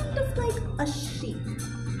 kind of like a sheep.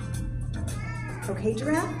 Okay,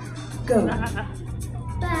 giraffe? Go.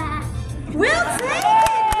 We'll take it!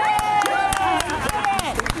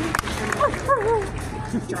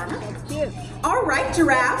 Jarma? All right,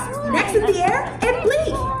 giraffes. Next in the air and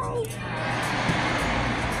bleed.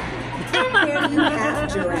 And there you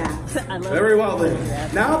have giraffes. Very well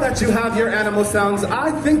then. Now that you have your animal sounds,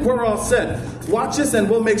 I think we're all set. Watch us and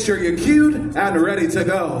we'll make sure you're cued and ready to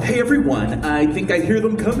go. Hey everyone, I think I hear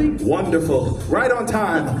them coming. Wonderful. Right on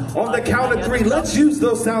time. On the count of 3, let's use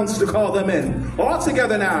those sounds to call them in. All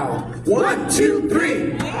together now. 1, 2,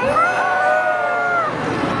 3.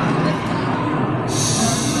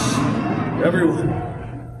 Shh. Everyone,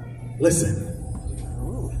 listen.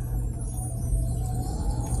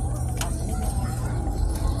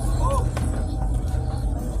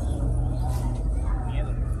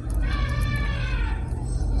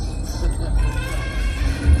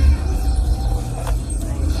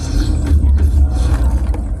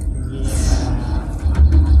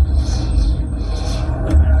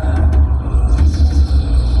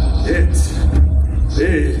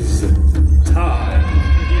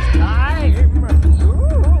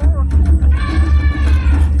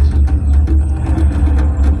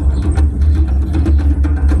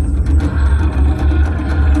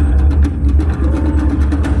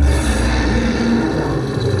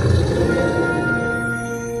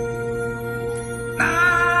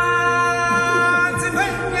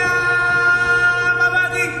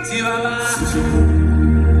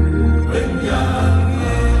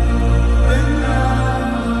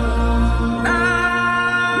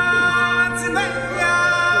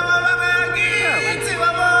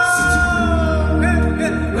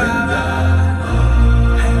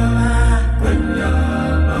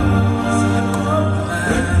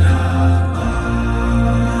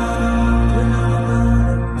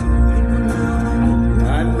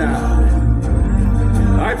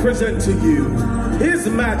 Present to you His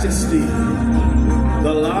Majesty,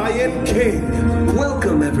 the Lion King.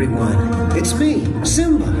 Welcome, everyone. It's me,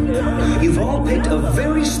 Simba. You've all picked a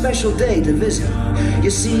very special day to visit. You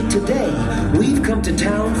see, today, we've come to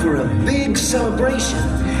town for a big celebration,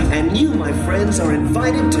 and you, my friends, are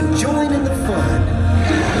invited to join in the fun.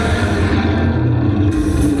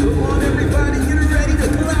 Come on, everybody, get ready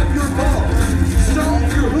to clap your balls.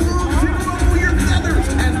 Stomp your hooves and ruffle your feathers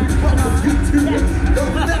as we welcome you to the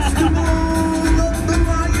Festival of the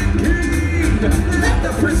Lion King. Let the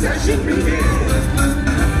procession begin.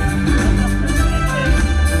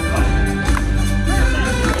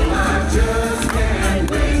 I just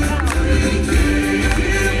can't wait to begin.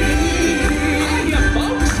 Hiya,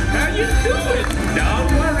 folks. How you doing?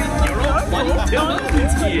 Don't worry, you're all funny till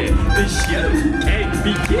moments here. The show can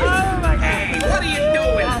begin. Hey, what are you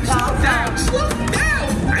doing? Slow down, slow down.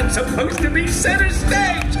 I'm supposed to be center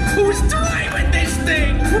stage. Who's driving this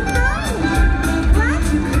thing?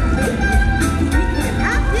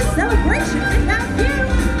 Celebration without you.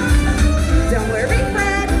 Don't worry,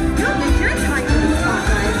 Fred. You'll get your time in the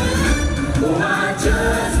spotlight. Oh, I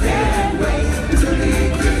just can't wait to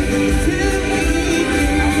begin.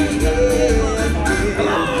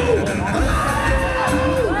 Hello!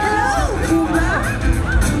 Hello, Pumbaa.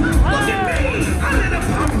 Look at me! I'm in a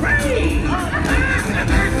parade!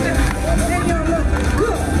 And you're looking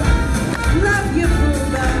good. Love you,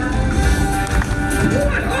 Pumbaa.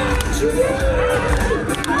 What arms you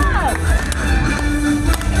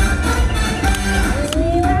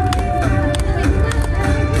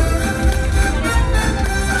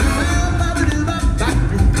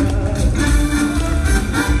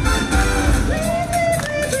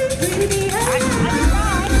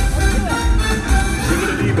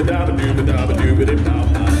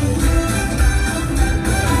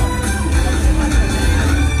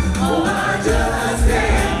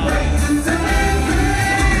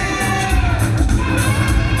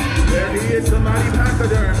There he is, the mighty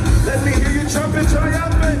pachyderm. Let me hear you trumpet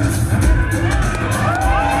triumphant.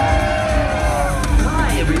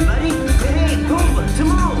 Hi, everybody. Hey, Pumbaa,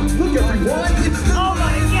 Timon. Look, everyone. It's the Oh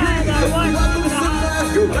my God! I want Welcome to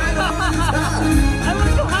Simba. You're right on time. I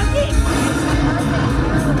want to hug it.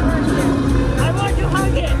 I want to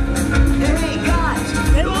hug it. Hey,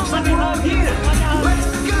 guys. They won't let me hug you.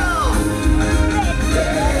 Let's go.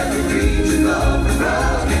 Every region of the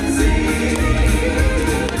world can see.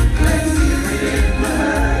 Let's hear it in the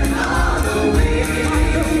herd and on the wing.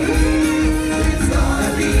 It's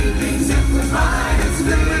gonna be King simplified and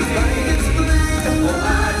split. Oh,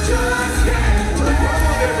 I just can't wait. Come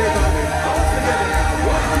on, everybody. All together now.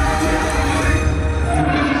 1,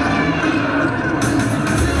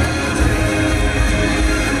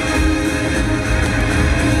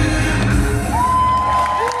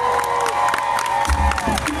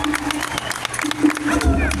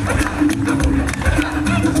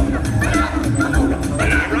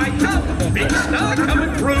 Big star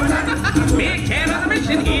coming through. Big cat on a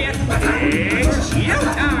mission here. It's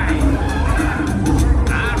showtime.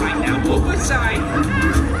 All right, now move aside.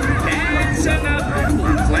 That's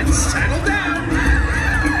enough. Let's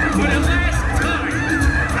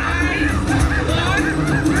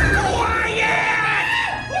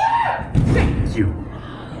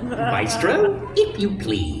you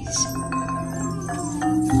please?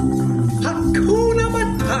 Hakuna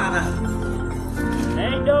Matata.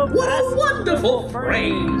 What a wonderful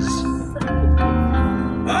phrase.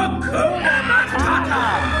 Hakuna Matata.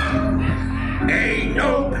 Ain't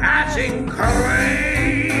no passing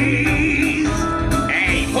craze.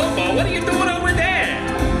 Hey, Popo, what are you doing over there?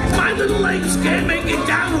 My little legs can't make it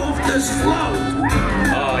down off this float.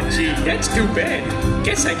 Oh, gee, that's too bad.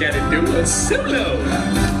 Guess I gotta do a solo.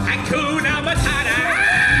 Hakuna Matata.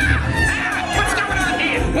 What's going on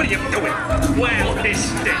here? What are you doing? Well, this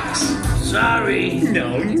stinks. Sorry.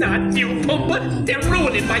 No, not you, Popo. They're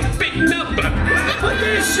ruining my big number. But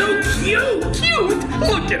they're so cute. Cute?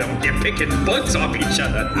 Look at them. They're picking bugs off each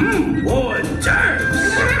other. Boy,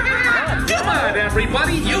 turds. Come on,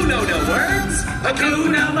 everybody. You know the words.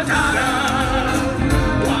 Hakuna Matata.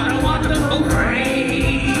 What a wonderful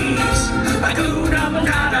phrase. Hakuna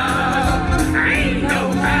Matata. Ain't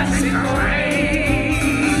no passing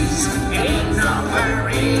craze. Ain't no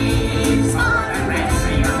worries for the rest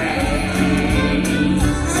of your days.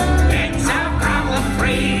 It's a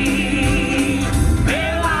problem-free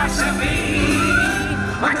philosophy.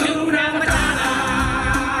 Hakuna Matata.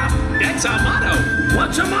 That's our motto.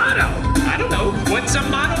 What's a motto? I don't know. What's the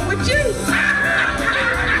motto with you?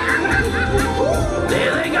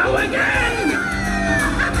 There they go again.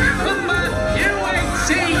 You ain't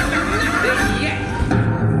seen nothing yet.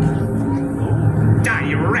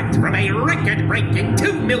 Direct from a record-breaking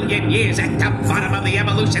 2 million years at the bottom of the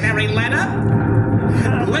evolutionary ladder.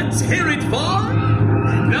 Let's hear it for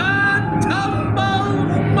the Tumble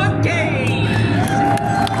Monkeys.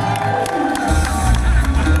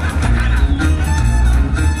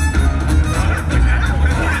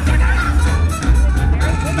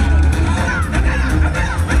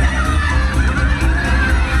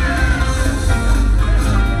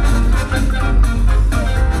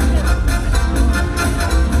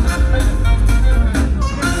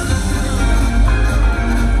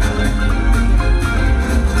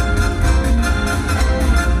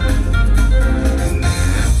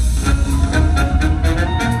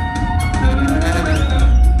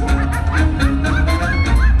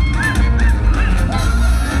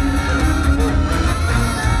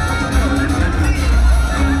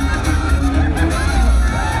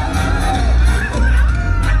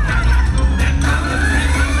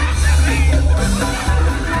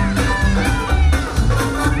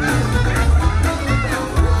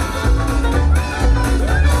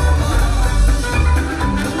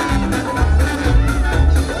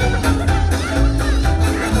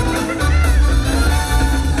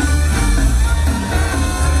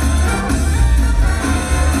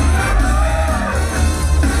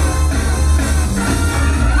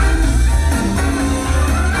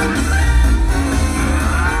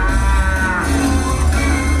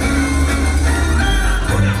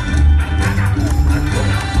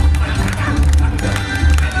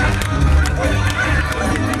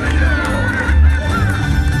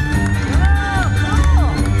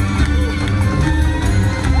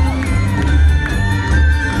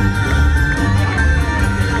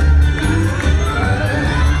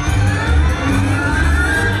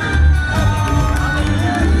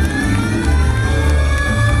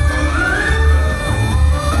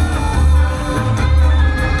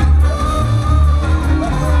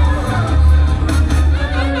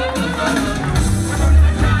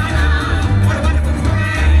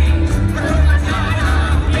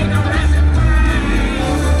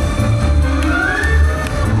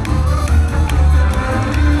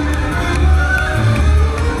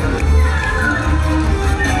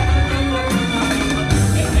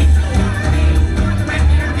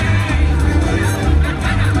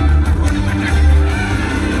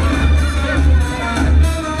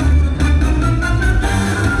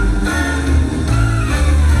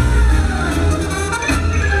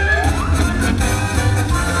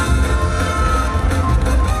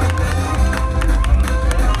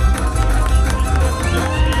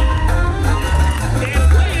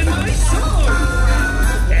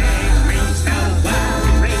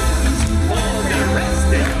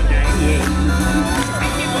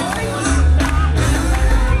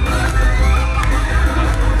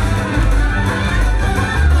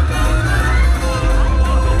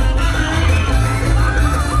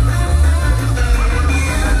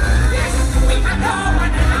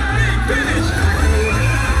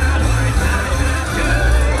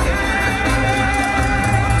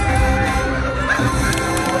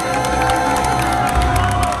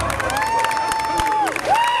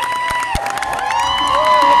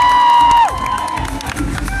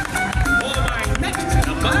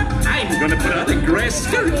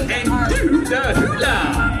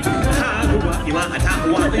 Hey,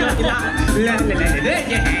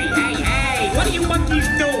 what are you monkeys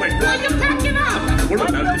doing? Why are you packing up? We're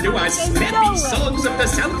about to do our snappy songs of the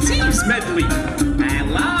South Seas medley.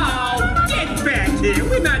 Hello? Get back here.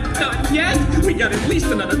 We're not done yet. We got at least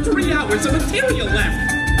another 3 hours of material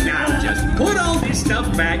left. Now just put all this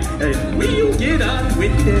stuff back and we'll get on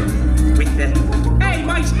with the... Hey,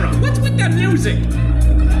 Maestro, what's with the music?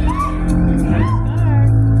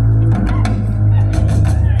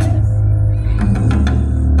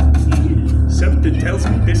 Something tells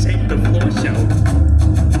me this ain't the floor show.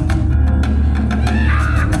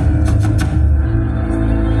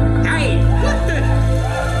 Hey, what the...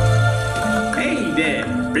 Hey there,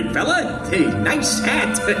 big fella. Hey, nice hat.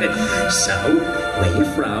 So, where you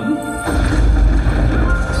from?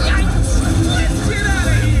 Yikes! Let's get out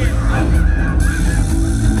of here! I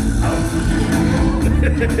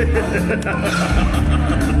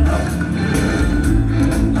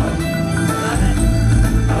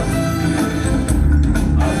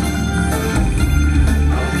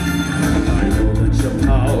know that your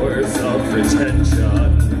powers of retention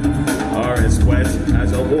are as wet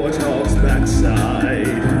as a warthog's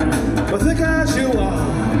backside. But think as you are,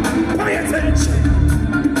 pay attention!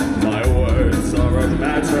 My words are a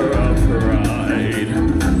matter of pride.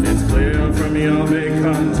 It's clear from your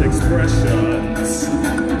vacant expressions.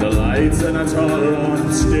 The lights are not all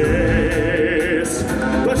on stairs.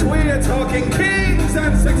 But we are talking kings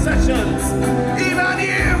and successions. Even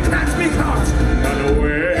you can't be caught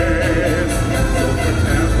unawares. So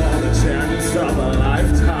prepare for the chance of a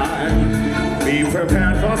lifetime. Be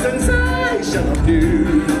prepared for sensational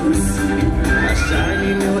news. A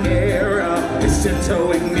shiny new era is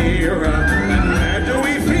tiptoeing nearer. And where do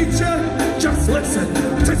we feature? Just listen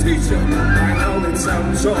to teacher. I know it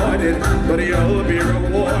sounds sordid, but you'll be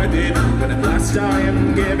rewarded when at last I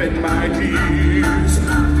am given my dues.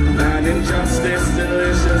 And injustice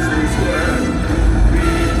deliciously squared. Be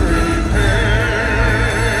prepared.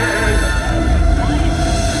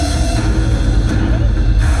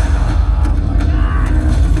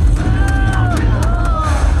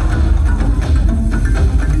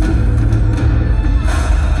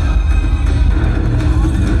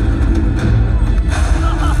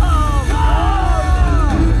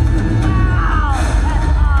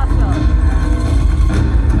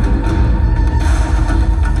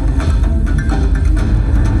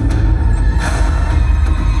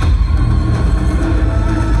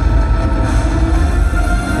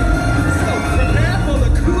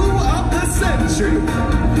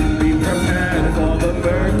 Be prepared for the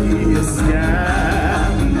murkiest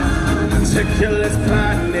scam. Meticulous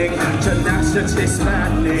planning, tenacity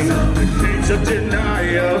spanning. The cage of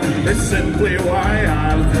denial is simply why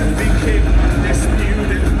I'll be king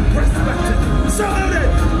undisputed, respected, saluted,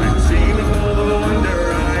 and seen for the wonder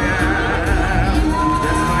I am.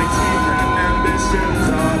 Yes, my teeth and ambitions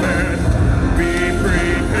are burned. Be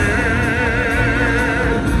prepared.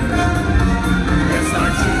 Yes, my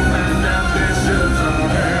teeth and ambitions are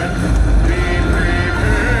burned. Be prepared.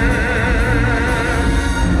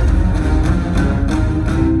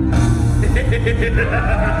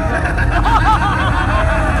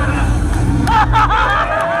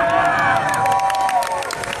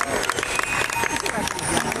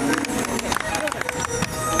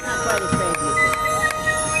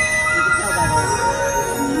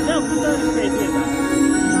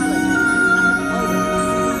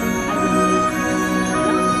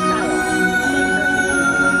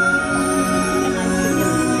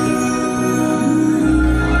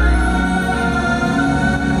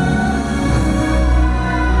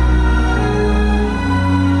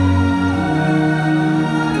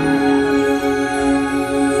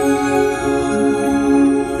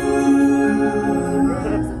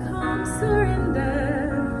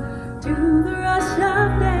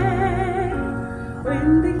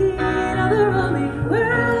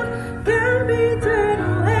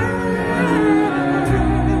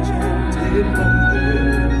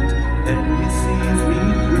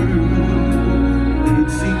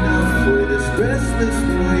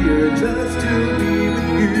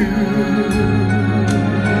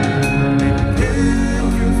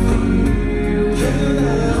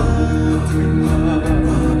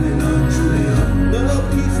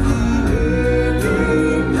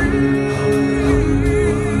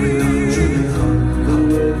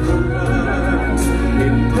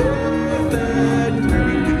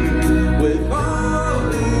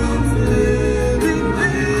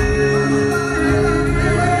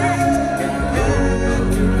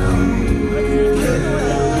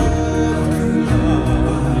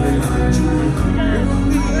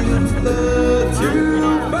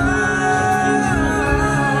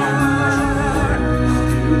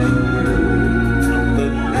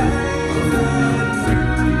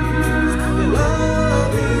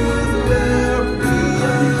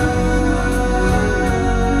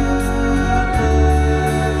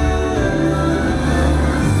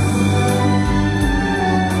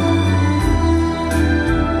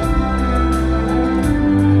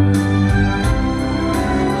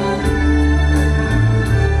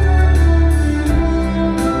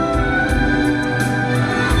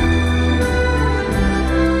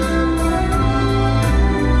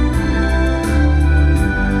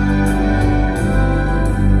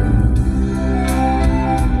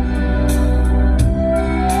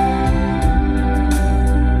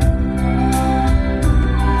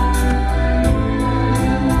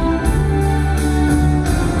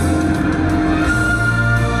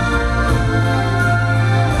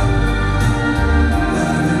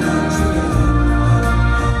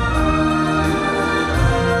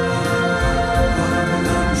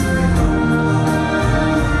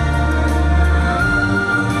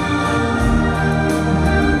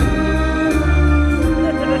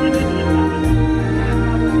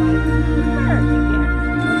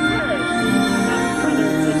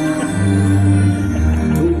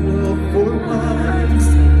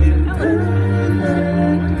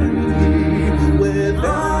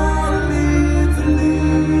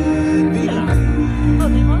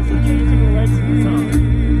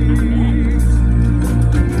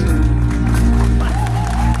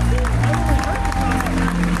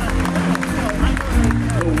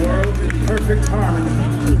 perfect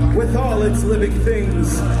harmony with all its living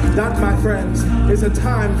things. That, my friends, is a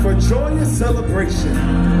time for joyous celebration.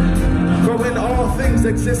 For when all things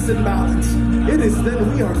exist in balance, it is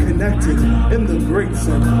then we are connected in the great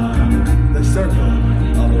circle, the circle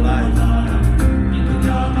of life.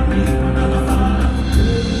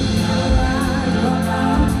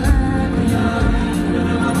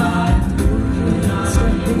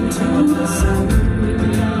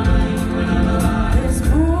 There's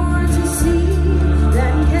more to see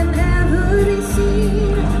than can ever be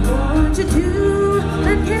seen, more to do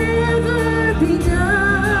than can ever be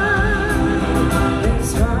done.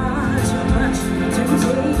 There's far too much to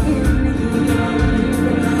take in here,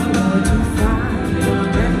 more to find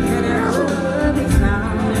than can ever be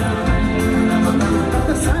found. But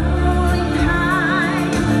the sun rolling high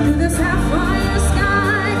through the sapphire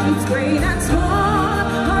sky keeps great and small.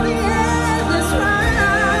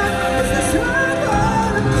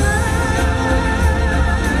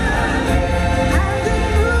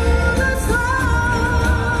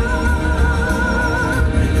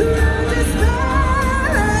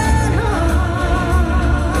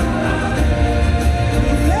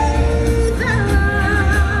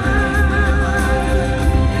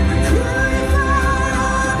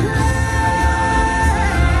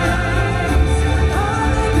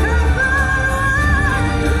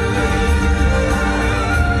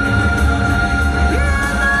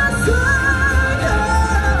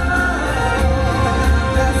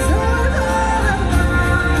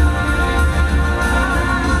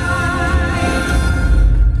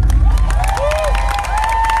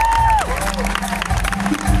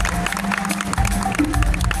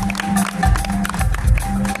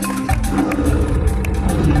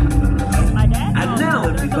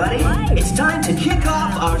 It's time to kick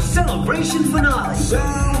off our celebration finale.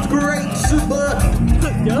 Sounds great, Simba.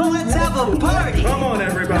 Let's have a party. Come on,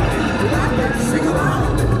 everybody. Sing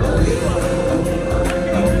along.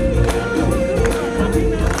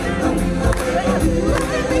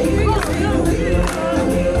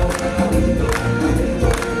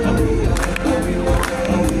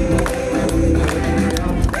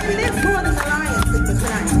 Maybe there's more than the lions think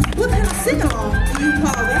tonight. What kind of sing-along do you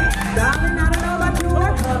call that? Darling, I don't know about your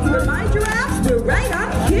warthogs, but my giraffes were right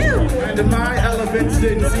on cue. And my elephants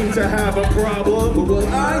didn't seem to have a problem. Well,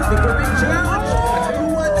 I think we're being challenged. I tell you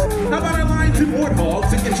what, how about our lions and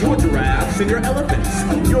warthogs against your giraffes and your elephants?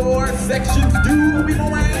 Your sections do be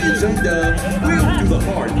more ways, and we'll do the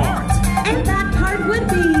hard part. And that part would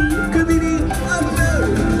be...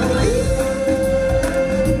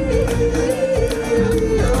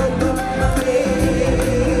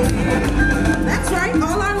 That's right,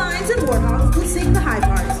 all our lions and warthogs will sing the high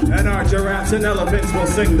parts. And our giraffes and elephants will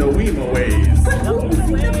sing the Weema ways. But who will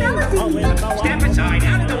sing the melody? Step aside,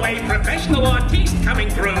 out of the way, professional artiste coming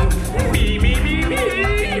through. Me, me, me,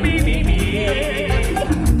 me, me, me, me.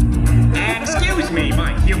 Excuse me,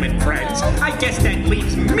 my human friends. I guess that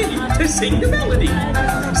leaves me to sing the melody.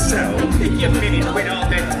 So, if you're finished with all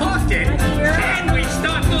that talking, can we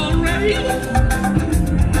start already?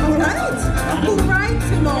 All right,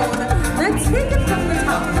 Timon. Let's take it from the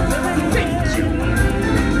top. Thank you.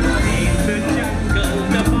 In the jungle,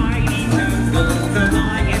 the mighty jungle, the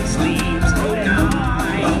lion sleeps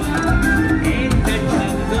tonight. In the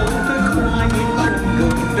jungle, the quiet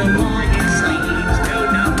jungle, the lion sleeps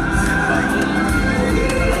tonight.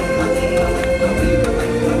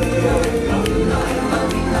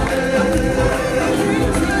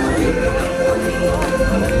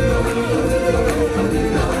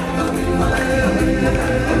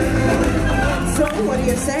 So, what do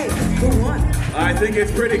you say? Who won? I think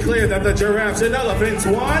it's pretty clear that the giraffes and elephants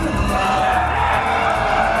won. Hold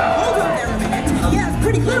on there a minute. Yeah, it's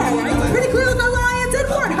pretty clear, all right. It's pretty clear that the lions and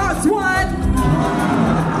warthogs won.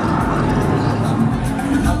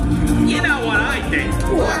 You know what I think?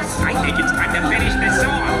 What? I think it's time to finish the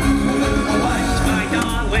song. Hush, my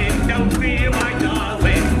darling, don't fear, my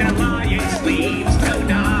darling, the lion sleeps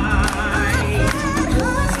tonight.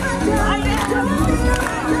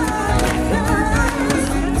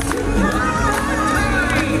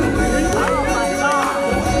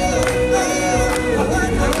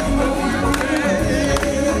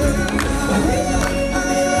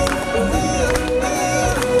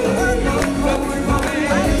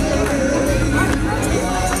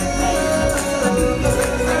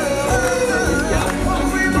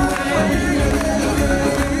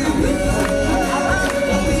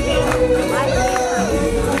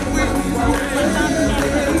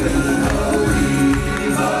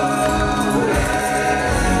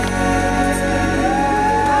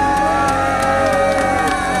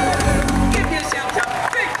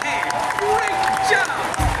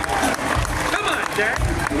 sir.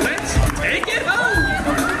 Let's take it home.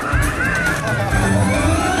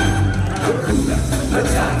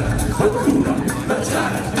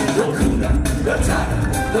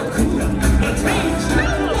 It means no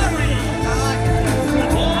worry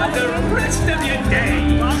for the rest of your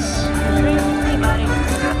days.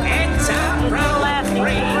 It's a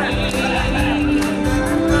road-free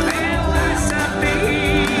philosophy.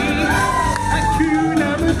 Hakuna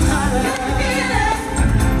Matata.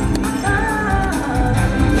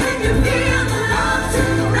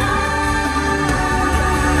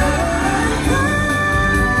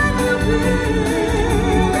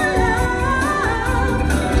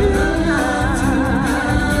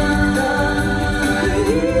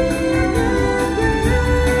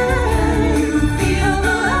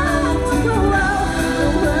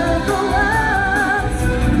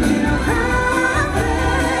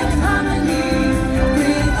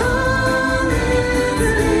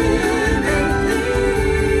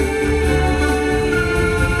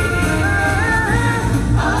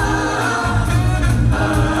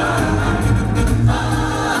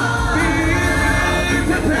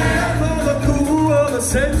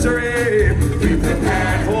 Century, be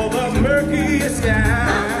prepared for the murky sky.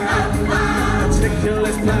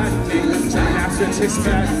 Meticulous planning, gymnastics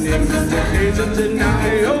expanding, decades of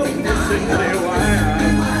denial, simply why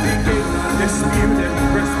begin undisputed,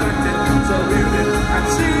 respected, saluted, and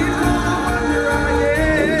seen for the wonder I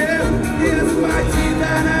am. Yes, my teeth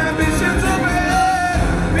and ambitions obey.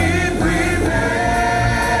 Be prepared.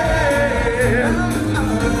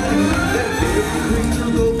 Let every creature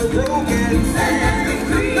go for broken.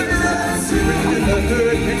 The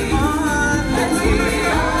good and on.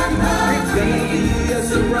 It's gonna be a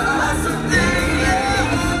surprise.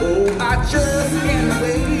 Oh, I just can't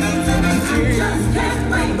wait to meet you.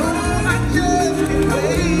 Oh, I just can't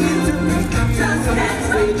wait to meet you. Just can't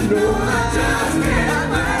wait. No, I just can't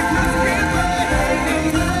wait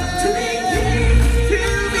to meet you.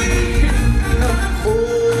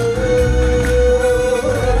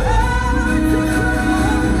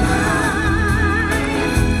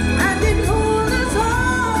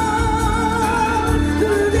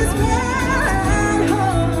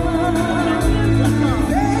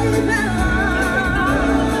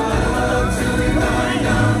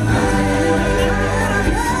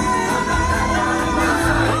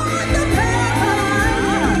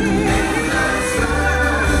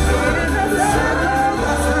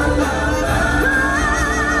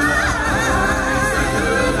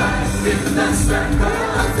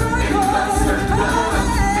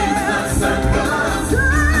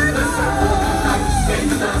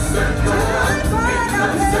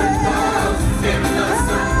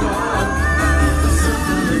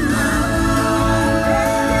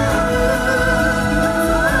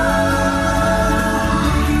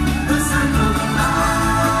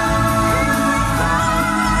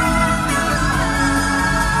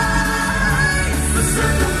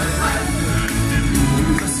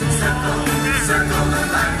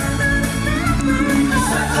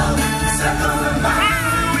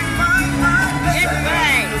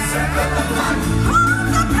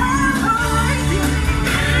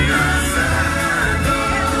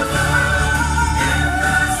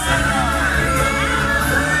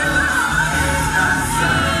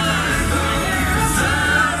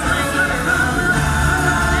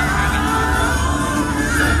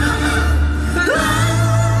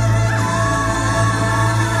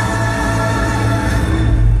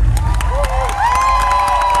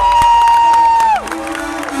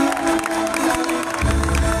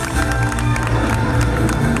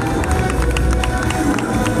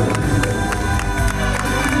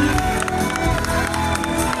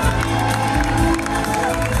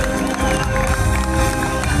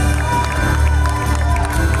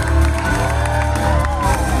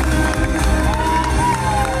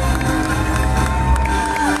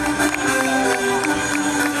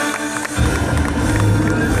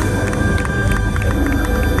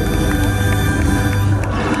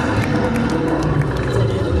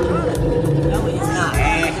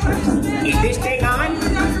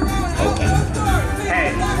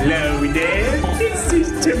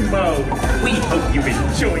 We hope you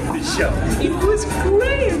enjoyed the show. It was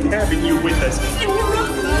great having you with us. And you're a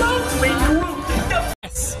lovely group.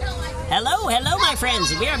 Hello, my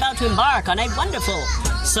friends. We're about to embark on a wonderful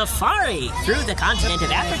safari through the continent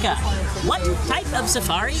of Africa. What type of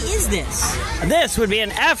safari is this? This would be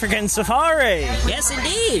an African safari. Yes,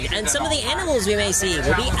 indeed. And some of the animals we may see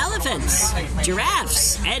will be elephants,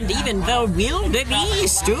 giraffes, and even the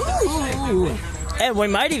wildebeest. Ooh. And we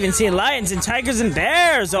might even see lions and tigers and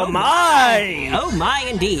bears. Oh my! Oh my,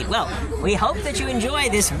 indeed. Well, we hope that you enjoy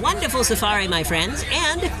this wonderful safari, my friends,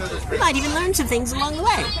 and we might even learn some things along the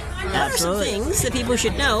way. What are some things that people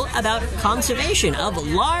should know about conservation of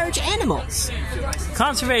large animals?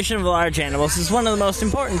 Conservation of large animals is one of the most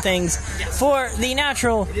important things for the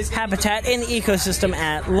natural habitat in the ecosystem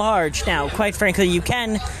at large. Now, quite frankly, you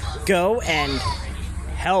can go and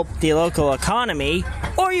help the local economy,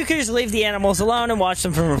 or you can just leave the animals alone and watch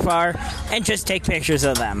them from afar and just take pictures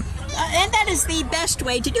of them. And that is the best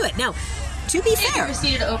way to do it. Now, to be fair, if you're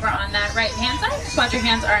seated over on that right-hand side, just watch your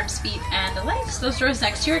hands, arms, feet, and legs. Those doors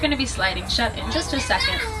next to you are going to be sliding shut in just a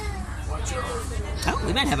second. Oh,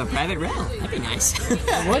 we might have a private row. That'd be nice.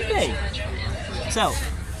 Would be. So,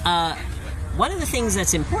 one of the things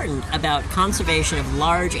that's important about conservation of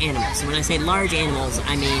large animals, and when I say large animals,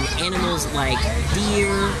 I mean animals like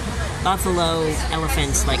deer, buffalo,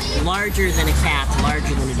 elephants, like larger than a cat,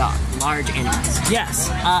 larger than a dog, large animals. Yes.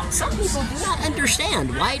 Some people do not understand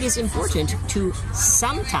why it is important to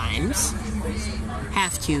sometimes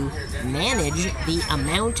have to manage the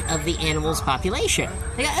amount of the animal's population.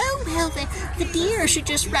 They go, oh, well, the deer should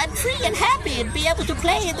just run free and happy and be able to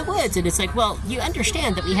play in the woods. And it's like, well, you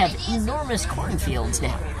understand that we have enormous cornfields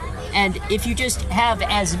now. And if you just have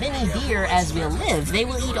as many deer as will live, they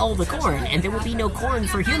will eat all the corn, and there will be no corn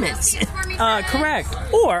for humans. Correct.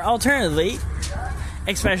 Or, alternatively,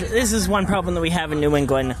 especially, this is one problem that we have in New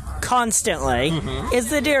England constantly, is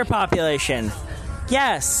the deer population.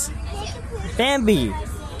 Yes. Bambi.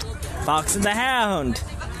 Fox and the Hound.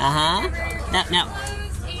 Now,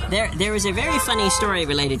 there is a very funny story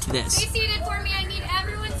related to this. Be seated for me. I need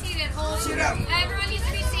everyone seated. Everyone needs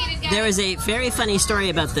to be seated, guys. There was a very funny story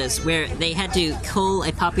about this where they had to cull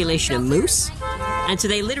a population of moose, and so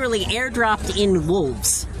they literally airdropped in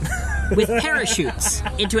wolves with parachutes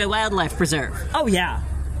into a wildlife preserve. Oh, yeah.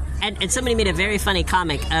 And somebody made a very funny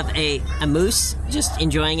comic of a moose just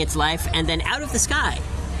enjoying its life, and then out of the sky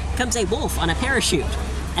comes a wolf on a parachute.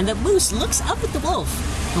 And the moose looks up at the wolf.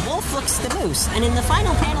 The wolf looks at the moose. And in the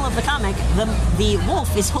final panel of the comic, the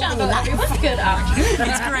wolf is holding a knife. Good afternoon.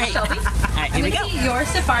 It's great. Shelby. All right, here we go. Your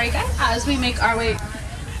safari guide as we make our way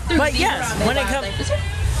through But the yes, when it comes...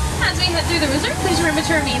 As we head through the reserve, please remember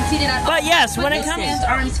to remain seated at But all yes, times when with it the comes... hands,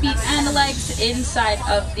 arms, feet, and legs inside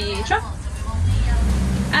of the truck.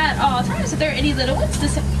 At all times, if there are any little ones,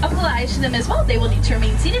 this applies to them as well. They will need to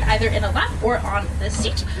remain seated either in a lap or on the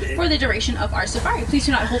seat for the duration of our safari. Please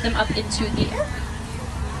do not hold them up into the air.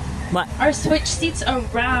 What? Our switch seats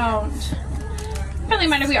around. Friendly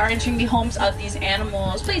reminder, we are entering the homes of these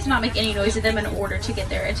animals. Please do not make any noise at them in order to get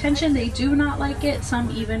their attention. They do not like it. Some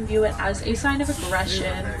even view it as a sign of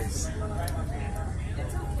aggression.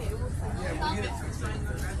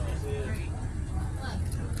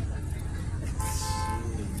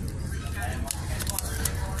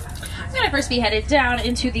 I'm going to first be headed down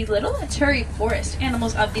into the Little Aturi Forest.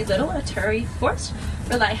 Animals of the Little Aturi Forest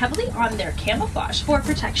rely heavily on their camouflage for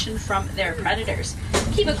protection from their predators.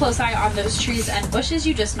 Keep a close eye on those trees and bushes.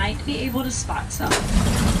 You just might be able to spot some.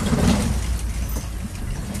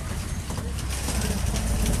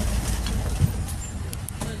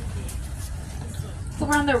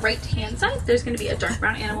 Over on the right-hand side, there's going to be a dark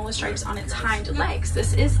brown animal with stripes on its hind legs.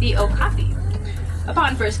 This is the okapi.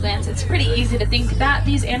 Upon first glance, it's pretty easy to think that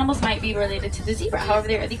these animals might be related to the zebra. However,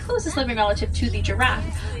 they are the closest living relative to the giraffe.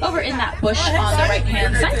 Over in that bush on the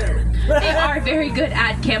right-hand side, they are very good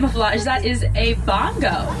at camouflage. That is a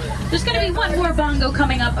bongo. There's going to be one more bongo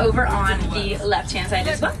coming up over on the left-hand side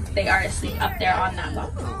as well. They are asleep up there on that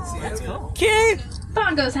bongo. That's cool. Okay.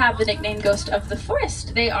 Bongos have the nickname Ghost of the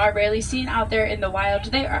Forest. They are rarely seen out there in the wild.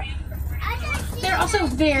 They're also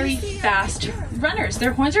very fast runners.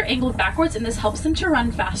 Their horns are angled backwards, and this helps them to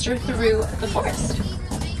run faster through the forest.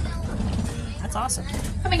 That's awesome.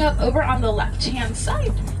 Coming up over on the left-hand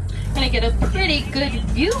side, gonna get a pretty good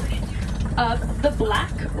view of the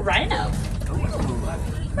black rhino.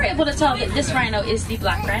 We're able to tell that this rhino is the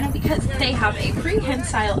black rhino because they have a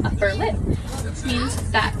prehensile upper lip. This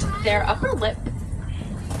means that their upper lip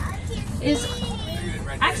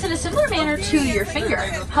acts in a similar manner to your finger.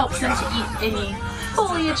 Helps them to eat any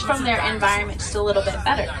foliage from their environment just a little bit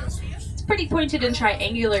better. It's pretty pointed and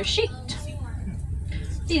triangular shaped.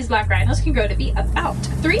 These black rhinos can grow to be about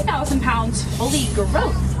 3,000 pounds fully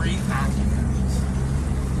grown.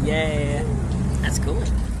 Yeah. That's cool.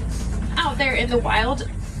 Out there in the wild,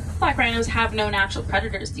 black rhinos have no natural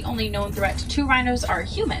predators. The only known threat to rhinos are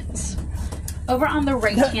humans. Over on the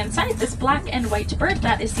right-hand side, this black and white bird,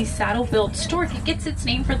 that is the saddle-billed stork. It gets its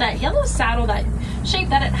name for that yellow saddle, that shape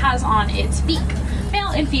that it has on its beak. Male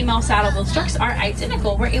and female saddle-billed storks are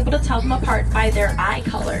identical. We're able to tell them apart by their eye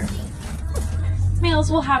color. Males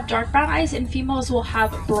will have dark brown eyes and females will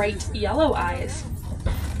have bright yellow eyes.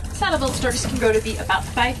 Saddle-billed storks can grow to be about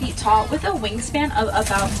 5 feet tall with a wingspan of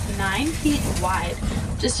about 9 feet wide.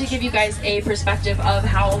 Just to give you guys a perspective of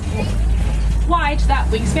how wide that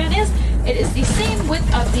wingspan is, it is the same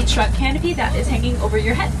width of the truck canopy that is hanging over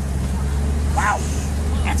your head. Wow,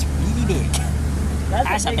 that's really big.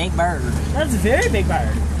 That's a big bird. That's a very big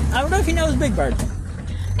bird. I don't know if he knows Big Bird.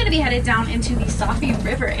 Going to be headed down into the Safi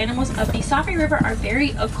River. Animals of the Safi River are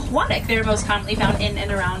very aquatic. They're most commonly found in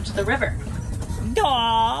and around the river.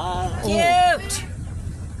 Aww, cute.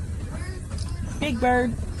 Big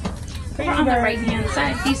bird. Over on the right-hand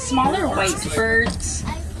side, these smaller white birds,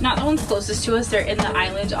 not the ones closest to us, they're in the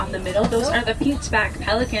island on the middle. Those are the pink-back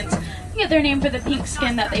pelicans. They get their name for the pink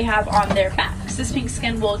skin that they have on their backs. This pink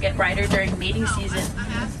skin will get brighter during mating season.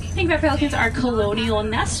 Pink-back pelicans are colonial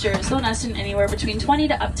nesters. They'll nest in anywhere between 20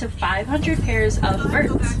 to up to 500 pairs of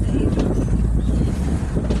birds.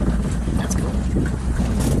 That's cool.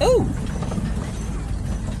 Ooh!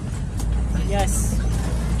 Yes.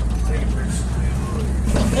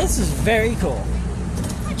 This is very cool.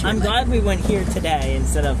 I'm glad we went here today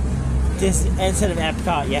instead of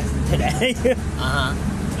Epcot yesterday.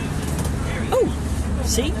 Oh,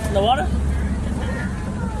 see the water.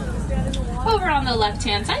 Over on the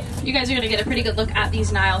left-hand side, you guys are going to get a pretty good look at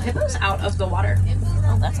these Nile hippos out of the water.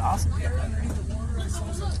 Oh, that's awesome.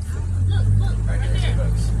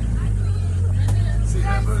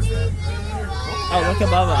 Oh, look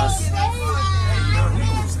above us.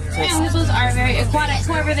 Nile hippos are very aquatic,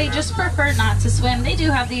 however, they just prefer not to swim. They do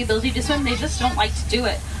have the ability to swim, they just don't like to do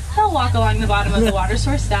it. They'll walk along the bottom of the water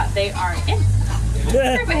source that they are in.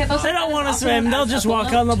 They don't want to swim, they'll just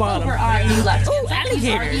walk on the bottom. Over on the left-hand side, these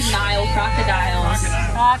are the Nile crocodiles.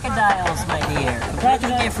 Crocodiles, my dear.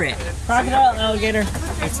 Crocodile different. Crocodile, alligator.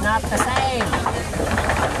 It's not the same.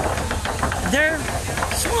 They're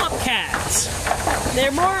swamp cats. They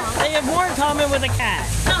have more in common with a cat.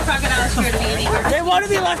 No, crocodiles appear to be anywhere. They want to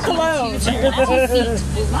be left alone.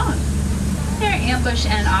 They're ambush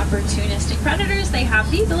and opportunistic predators. They have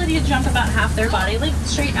the ability to jump about half their body length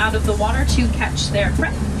straight out of the water to catch their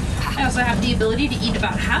prey. They also have the ability to eat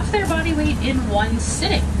about half their body weight in one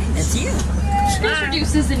sitting. It's you. This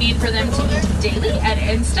reduces the need for them to eat daily, and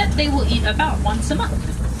instead they will eat about once a month.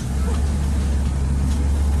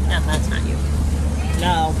 No, that's not you.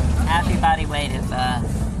 No. Half your body weight of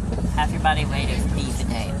beef a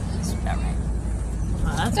day. That's about right.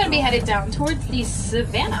 It's going to be headed down towards the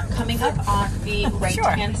savannah, coming up on the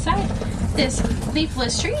right-hand side. This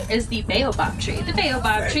leafless tree is the baobab tree. The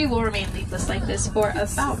baobab tree will remain leafless like this for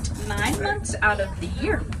about 9 months out of the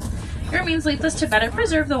year. It remains leafless to better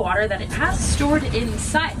preserve the water that it has stored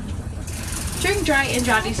inside. During dry and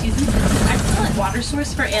droughty seasons, it's an excellent water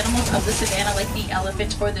source for animals of the savannah like the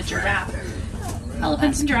elephant or the giraffe.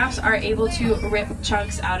 Elephants and giraffes are able to rip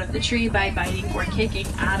chunks out of the tree by biting or kicking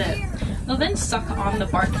at it. They'll then suck on the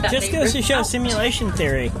bark that just they goes to rip show out. simulation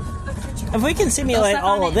theory. If we can simulate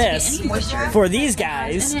all of this for these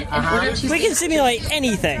guys, we can simulate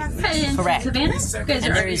anything. Correct. And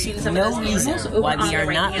there is no reason why we are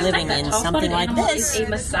not living in something like this,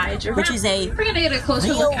 which is a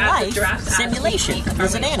real-life simulation for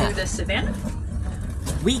Savannah.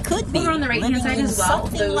 We could be living in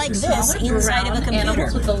something like this inside of a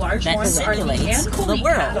computer that simulates the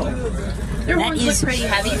world. Their That horns look is pretty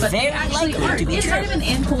heavy, but they very actually likely aren't. to be Inside true. of an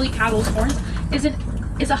Ankole cattle's horns is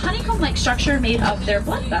a honeycomb-like structure made of their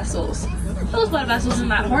blood vessels. Those blood vessels in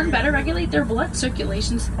that horn better regulate their blood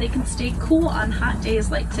circulation so they can stay cool on hot days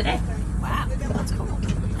like today. Wow, that's cool.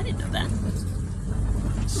 I didn't know that.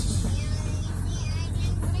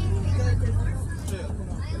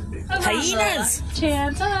 Hyenas!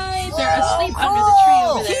 Chance, they're asleep under the tree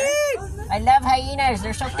over there. I love hyenas.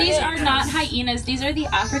 They're so pretty. These are not hyenas. These are the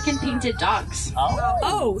African painted dogs.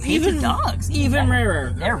 Oh, even dogs. Even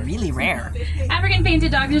rarer. They're really rare. African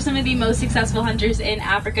painted dogs are some of the most successful hunters in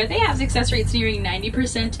Africa. They have success rates nearing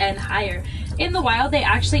 90% and higher. In the wild, they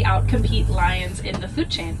actually outcompete lions in the food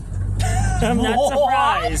chain. I'm not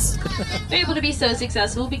surprised. They're able to be so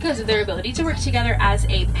successful because of their ability to work together as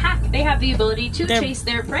a pack. They have the ability to chase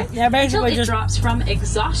their prey until it drops from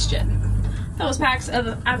exhaustion. Those packs of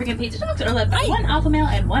African painted dogs are led by one alpha male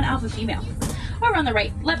and one alpha female. Over on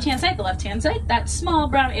the left-hand side, that small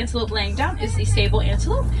brown antelope laying down is the sable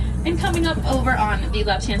antelope. And coming up over on the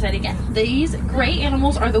left-hand side again, these gray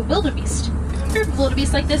animals are the wildebeest. A group of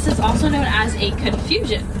wildebeest like this is also known as a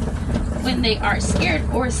confusion. when they are scared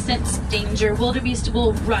or sense danger, wildebeest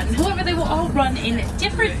will run. However, they will all run in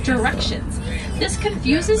different directions. This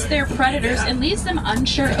confuses their predators and leaves them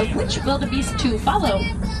unsure of which wildebeest to follow.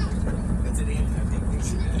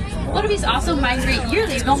 Wildebeest also migrate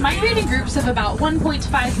yearly. They'll migrate in groups of about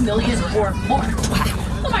 1.5 million or more.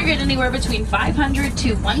 They'll migrate anywhere between 500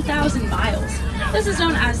 to 1,000 miles. This is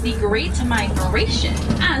known as the Great Migration,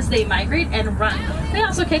 as they migrate and run. They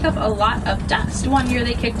also kick up a lot of dust. One year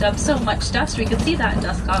they kicked up so much dust we could see that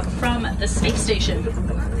dust cloud from the space station.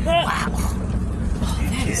 Wow. Oh,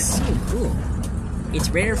 that is so cool. It's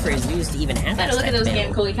rare for zoos to even have that. Look at those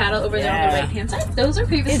Ankoli cattle over there on the right-hand side. Those are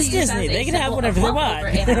previously used Disney. as They can have whatever they want.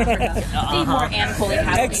 Need more Ankoli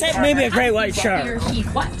cattle. Except maybe a great white shark. And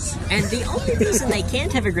the only reason they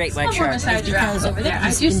can't have a great white shark is because over there.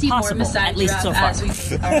 I do see more Maasai at least so far.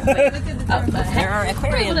 There are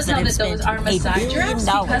aquariums that have spent $1 billion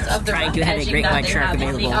trying to have a great white shark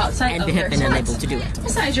available and have been unable to do it.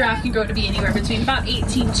 Maasai giraffe can grow to be anywhere between about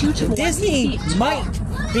 18 to 20 Disney feet. might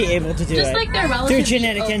be able to do Just it like their through relative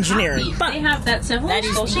genetic engineering. They have that similar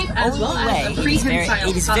skull shape as well as a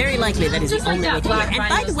It is very likely that is the only way to do it. And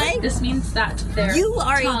by the way, this means that you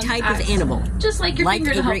are a type of animal, just like your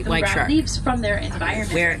finger to help them grab leaves from their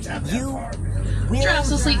environment, where you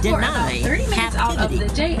giraffes will sleep for about 30 minutes out of the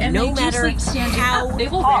day, and no they do matter sleep standing how up. They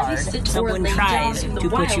will hard rarely sit or someone lay tries down in the to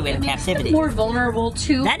put wild. you in It makes them captivity. more vulnerable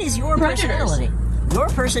to That is your predators. personality. Your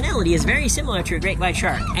personality is very similar to a great white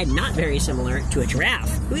shark, and not very similar to a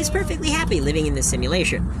giraffe, who is perfectly happy living in this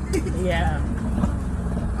simulation. Yeah.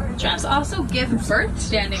 Giraffes also give birth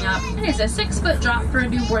standing up. It is a 6-foot drop for a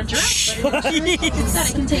newborn giraffe, but it ensures that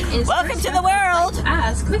it can take its Welcome to the world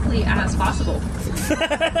as quickly as possible.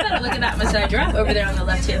 Better look at that Maasai giraffe over there on the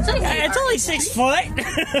left-hand side. It's only 6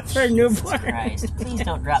 foot for a newborn. Christ, please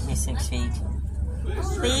don't drop me 6 feet.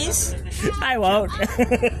 Please? I won't.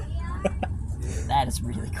 That is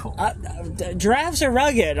really cool. Giraffes are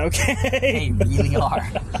rugged, okay? They really are.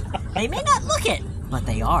 They may not look it, but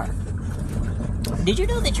they are. Did you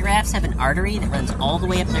know that giraffes have an artery that runs all the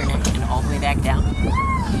way up their neck and all the way back down?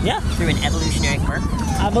 Yeah. Through an evolutionary quirk?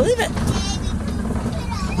 I believe it.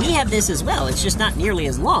 We have this as well. It's just not nearly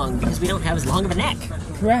as long because we don't have as long of a neck.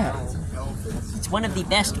 Right. It's one of the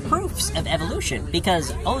best proofs of evolution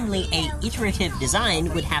because only a iterative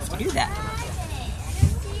design would have to do that.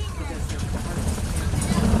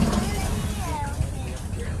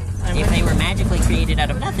 If they were magically created out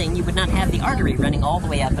of nothing, you would not have the artery running all the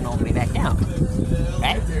way up and all the way back down.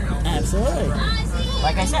 Right? Absolutely.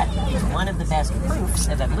 Like I said, it's one of the best proofs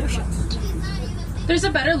of evolution. There's a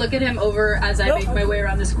better look at him over as I make my way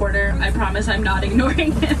around this corner. I promise I'm not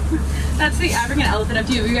ignoring him. That's the African elephant. A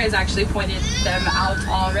few of you guys actually pointed them out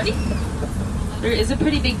already. There is a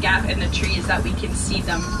pretty big gap in the trees that we can see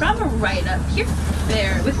them from right up here.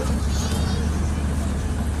 There with me.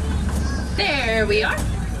 There we are.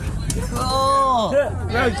 Cool.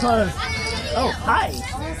 Very close. Oh, hi.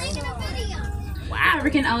 Wow.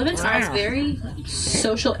 African elephants are very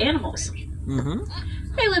social animals. Mm-hmm.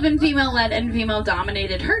 They live in female-led and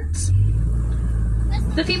female-dominated herds.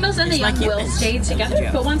 The females and the young will stay together,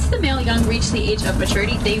 but once the male young reach the age of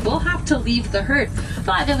maturity, they will have to leave the herd.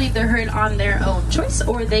 They'll either leave the herd on their own choice,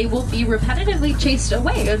 or they will be repetitively chased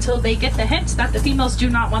away until they get the hint that the females do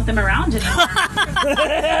not want them around anymore.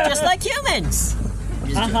 Just like humans.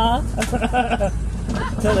 Until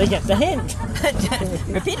they get the hint.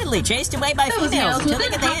 Repeatedly chased away by Those females males will until they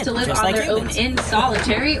then get the have hint. to live Just on like their humans. own in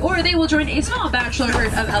solitary, or they will join a small bachelor herd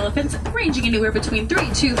of elephants, ranging anywhere between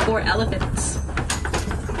 3 to 4 elephants.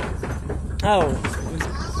 Oh.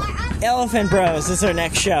 Elephant Bros is our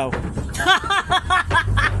next show.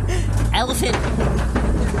 Elephant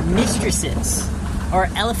mistresses. Or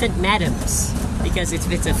elephant madams. Because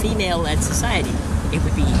if it's a female-led society, it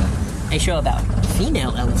would be a show about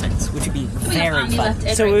female elephants, which would be very fun.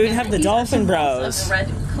 So we would have the Dolphin Bros.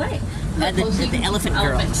 Red clay. The elephant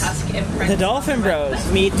girls. The Dolphin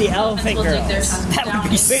Bros meet the elephant girls. That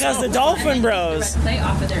would be so Because the Dolphin Bros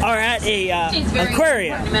are at a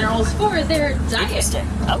aquarium. Minerals for their diet.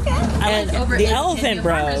 Okay. And the Elephant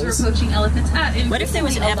Bros. Were poaching elephants at What if there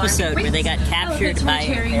was an episode where they got captured elephants by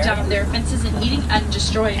were tearing down their fences and eating and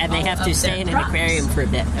destroying and they all have to of stay their in an crops. aquarium for a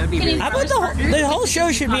bit? That would be really How about the whole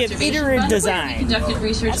show should be an iterative design.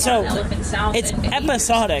 So it's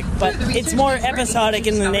episodic, but it's more episodic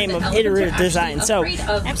in the name of iterative design. So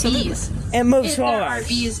absolutely. It moves If there forward. are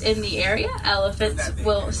bees in the area, elephants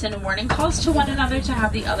will send warning calls to one another to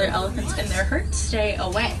have the other elephants in their herd stay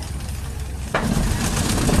away.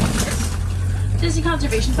 Disney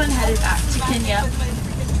Conservation Fund headed back to Kenya,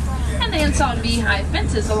 and they installed beehive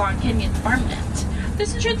fences along Kenyan farmland.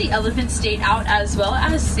 This ensured the elephants stayed out as well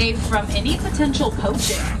as safe from any potential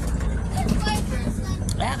poaching.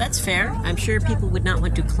 Yeah, that's fair. I'm sure people would not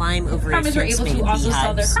want to climb over a Farmers were fence able to made also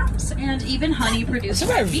sell their beehives. crops and even honey produced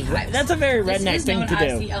by beehives. That's a very This redneck is thing known to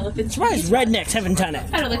as do. the elephant's Surprised rednecks haven't done it.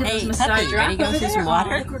 Had a look at those Hey, Maasai puppy, giraffe ready to go over through there some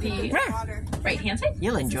water? on the right-hand side.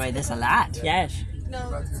 You'll enjoy this a lot. Yes.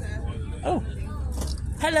 Oh.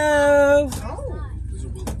 Hello.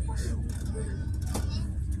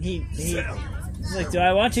 He's like, do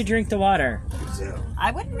I want to drink the water?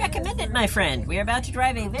 I wouldn't recommend it, my friend. We're about to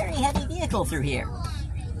drive a very heavy vehicle through here.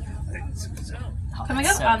 Coming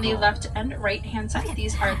up so on the cool. left and right-hand side,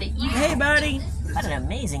 these are the eland. Hey, buddy. What an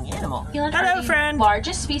amazing animal. Eland Hello, are the friend.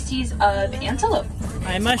 largest species of antelope.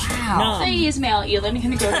 I must These male eland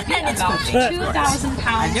can grow to be about 2,000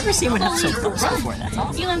 pounds. I've never seen one up so fully close grown. before. That's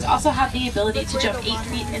awesome. Elands also have the ability to jump 8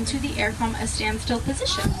 feet into the air from a standstill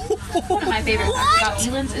position. One of my favorite facts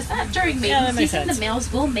about elands is that during mating that makes season, sense. the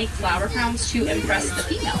males will make flower crowns to impress the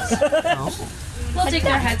females. They'll dig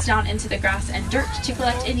their heads down into the grass and dirt to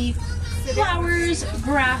collect any flowers,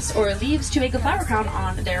 grass, or leaves to make a flower crown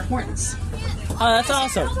on their horns. Oh, that's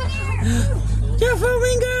awesome. They're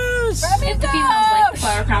flamingos! If the females like the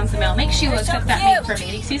flower crowns the male makes, she will accept that mate for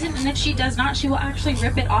mating season, and if she does not, she will actually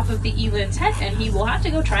rip it off of the eland's head, and he will have to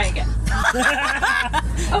go try again.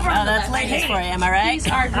 Over on the that's left, ladies for you, am I right?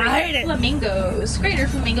 these are greater flamingos. Greater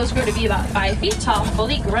flamingos grow to be about 5 feet tall,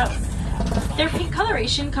 fully grown. Their pink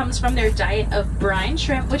coloration comes from their diet of brine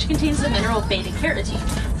shrimp, which contains the mineral beta-carotene.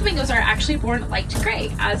 Flamingos are actually born light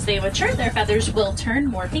gray. As they mature, their feathers will turn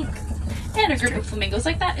more pink. And a group of flamingos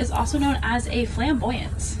like that is also known as a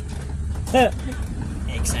flamboyance.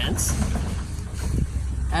 Makes sense.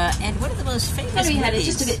 And one of the most famous Then we headed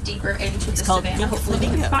movies, just a bit deeper into it's the called savannah. Pink Hopefully we can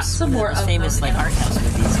Flamingos. spot some more One of of the famous those like art animals. house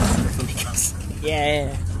movies with flamingos.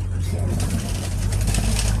 Yeah.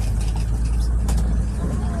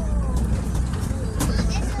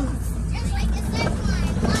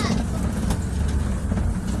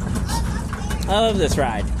 I love this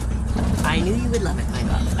ride. I knew you would love it, my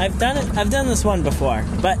love. I've done it. I've done this one before,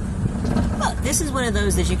 but Well, this is one of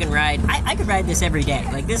those that you can ride. I could ride this every day.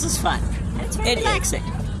 Like, this is fun. And it's very relaxing.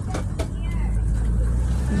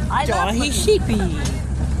 I love Doggy sheepy.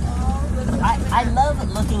 I love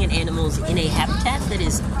looking at animals in a habitat that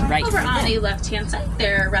is right Over for on them. the left-hand side,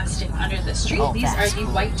 they're resting under this tree. Oh, These are that's the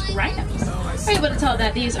cool. white rhinos. Are able to tell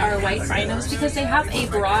that these are white rhinos because they have a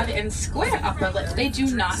broad and square upper lip. They do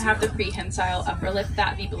not have the prehensile upper lip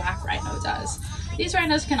that the black rhino does. These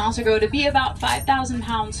rhinos can also grow to be about 5,000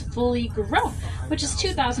 pounds fully grown, which is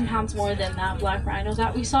 2,000 pounds more than that black rhino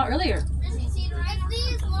that we saw earlier.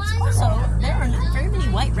 Also, there are not very many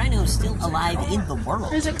white rhinos still alive in the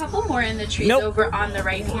world. There's a couple more in the trees over on the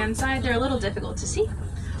right-hand side. They're a little difficult to see.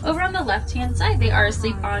 Over on the left-hand side, they are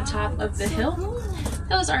asleep on top of the hill.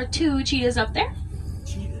 Those are 2 cheetahs up there.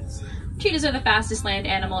 Cheetahs are the fastest land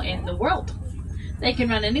animal in the world. They can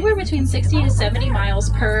run anywhere between 60 to 70 miles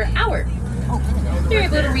per hour. They're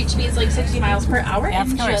able to reach speeds like 60 miles per hour Yeah,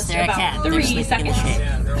 in of course, just they're a cat. about They're 3 sleeping in the seconds.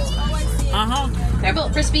 shade. They're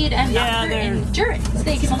built for speed and Yeah, not for they're endurance.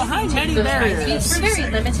 They can only behind maintain teddy those high bears. speeds for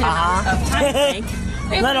very limited amounts of time.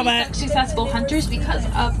 They're Little pretty bit. successful hunters because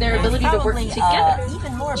of their ability to work Probably, together.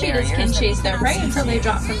 even more Cheetahs can barriers chase than their prey until they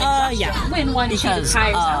drop from exhaustion. yeah. When one cheetah Because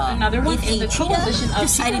tires out, another one if in a the cheetah coalition of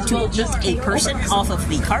decided cheetahs to will just eat take a person over. off of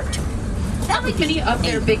the cart, Unlike many of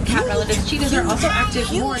their big cat relatives, cheetahs are also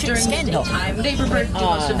active more huge during the scandal. daytime. They prefer to do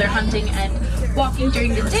most of their hunting and walking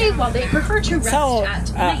during the day, while they prefer to rest So,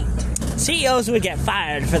 at night. CEOs would get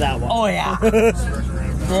fired for that one. Oh, yeah.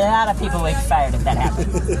 A lot of people would get fired if that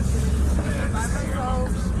happened.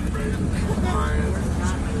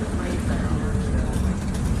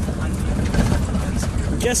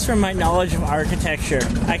 Just from my knowledge of architecture,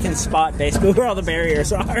 I can spot basically where all the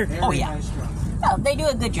barriers are. Oh, yeah. Well, they do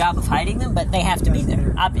a good job of hiding them, but they have to be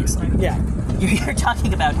there, obviously. Yeah. You're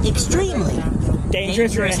talking about extremely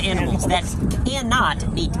Dangerous animals that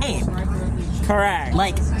cannot be tamed. Correct.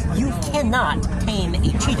 Like, you cannot tame a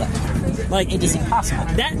cheetah. Like, it is impossible.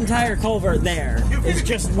 That entire culvert there is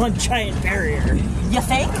just one giant barrier. You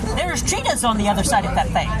think? There's cheetahs on the other side of that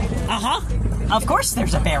thing. Uh-huh. Of course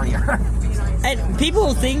there's a barrier. And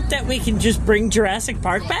people think that we can just bring Jurassic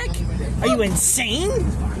Park back? Are you insane?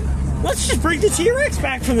 Let's just bring the T-Rex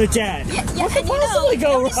back from the dead. Yeah, What could and possibly you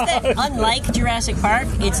go notice wrong? that unlike Jurassic Park,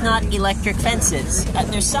 it's not electric fences.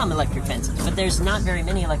 There's some electric fences, but there's not very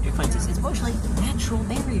many electric fences. It's mostly natural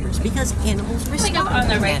barriers because animals respond Like up on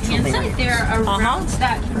the to right-hand natural side, barriers. they're around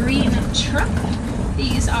that green truck.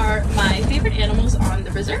 These are my favorite animals on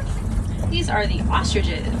the reserve. These are the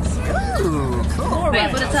ostriches. Ooh, cool. We're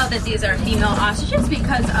able to tell that these are female ostriches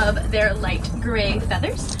because of their light gray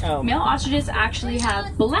feathers. Oh. Male ostriches actually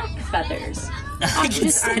have black feathers. Ostriches are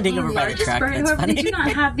the standing over by the largest truck. bird, That's however, funny. they do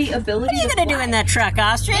not have the ability What are you to gonna fly. do in that truck,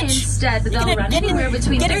 ostrich? Instead, they'll run anywhere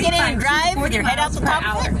between get in 35 and drive to 40 with your head out miles the per top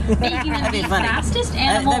hour, of it? making them That'd be the funny. fastest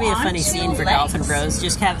animal That'd be a on funny two scene for legs. Dolphin Bros.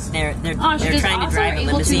 Just have they're Ostriches trying to also drive are a able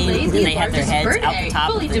to limousine lay and the they have their largest heads bird out the egg. top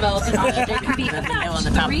Fully of the developed an ostrich could be on about the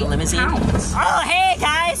top of 3 the limousine. pounds. Oh, hey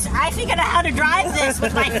guys! I figured out how to drive this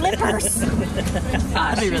with my flippers.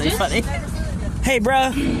 That'd be really funny. Hey, bro.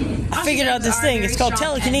 I figured out this thing. It's called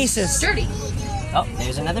telekinesis. Sturdy. Oh,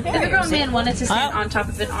 there's another If a barrier. grown man wanted to stand on top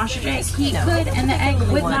of an ostrich egg, he could, and the egg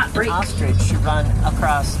would not break. An ostrich should run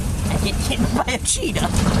across and get hit by a cheetah.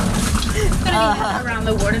 Going to be around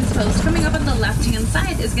the warden's post. Coming up on the left-hand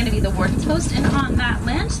side is going to be the warden's post, and on that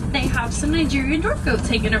land, they have some Nigerian dwarf goats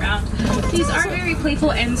hanging around. These are very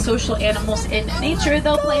playful and social animals in nature.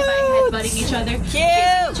 They'll play by headbutting each other,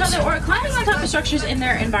 chasing each other, or climbing on top of structures in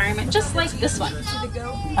their environment, just like this one.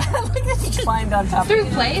 Climbed on top. Through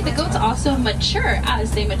play, the goats also mature.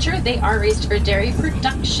 As they mature, they are raised for dairy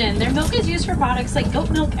production. Their milk is used for products like goat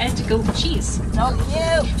milk and goat cheese. So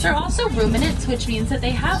cute. They're also ruminants, which means that they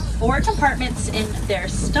have 4 compartments in their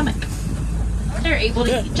stomach. They're able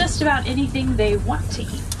to eat just about anything they want to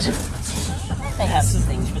eat. They have some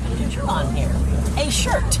things for the future on here. A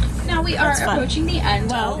shirt. Now we are That's fun. approaching the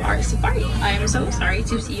end of our safari. I am so sorry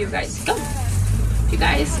to see you guys go. You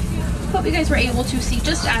guys, hope you guys were able to see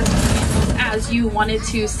just as many animals as you wanted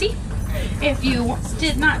to see. If you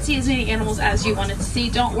did not see as many animals as you wanted to see,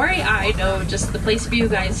 don't worry, I know just the place for you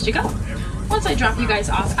guys to go. Once I drop you guys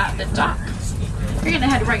off at the dock, you're gonna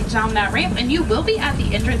head right down that ramp and you will be at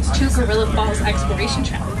the entrance to Gorilla Falls Exploration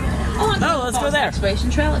Trail. Along the let's go Falls there. Exploration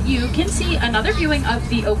Trail, you can see another viewing of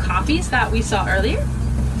the okapis that we saw earlier.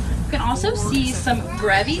 You can also see some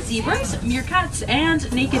grevy zebras, meerkats, and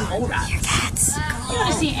naked mole rats. You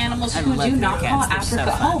want to see animals who do not call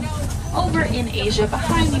Africa home. Over in Asia,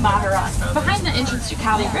 behind the entrance to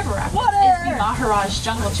Kali River Rapids, is the Maharaj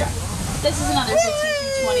Jungle Trail. This is another 15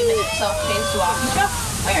 to 20 minute self-paced walking trail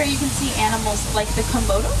where you can see animals like the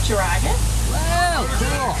Komodo dragon,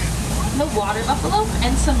 the water buffalo,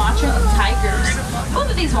 and Sumatra tigers. Both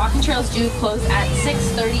of these walking trails do close at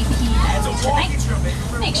 6:30 p.m. tonight.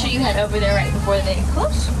 Make sure you head over there right before they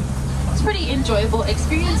close. It's a pretty enjoyable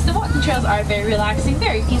experience. The walking trails are very relaxing,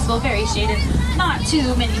 very peaceful, very shaded, not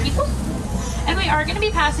too many people. And we are going to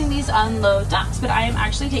be passing these unload docks, but I am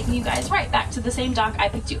actually taking you guys right back to the same dock I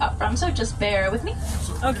picked you up from, so just bear with me.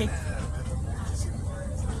 Okay.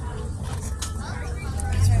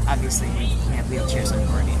 Obviously, we have wheelchairs on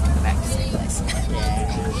board. We have to go back to the same place.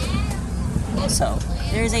 Also,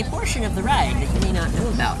 there is a portion of the ride that you may not know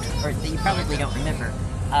about, or that you probably don't remember.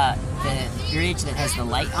 The bridge that has the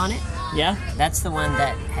light on it. Yeah? That's the one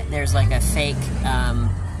that there's like a fake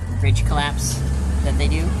bridge collapse that they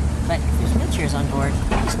do. But if there's wheelchairs on board,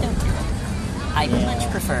 just don't do it. I much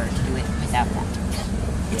prefer to do it without that.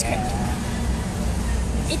 It's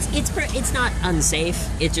great. It's not unsafe.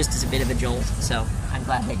 It just is a bit of a jolt. So I'm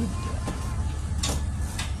glad they didn't do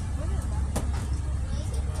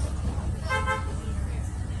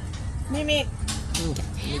it. Mimi. Okay,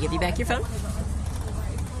 let me give you back your phone.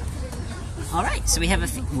 All right, so we have a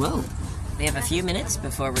few minutes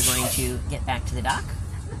before we're going to get back to the dock.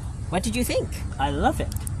 What did you think? I love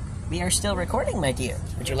it. We are still recording, my dear.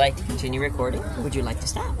 Would you like to continue recording, or would you like to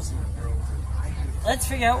stop? Let's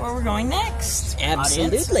figure out where we're going next.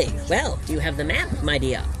 Absolutely. Audience. Well, do you have the map, my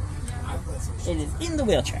dear? It is in the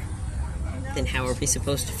wheelchair. Then how are we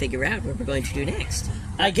supposed to figure out what we're going to do next?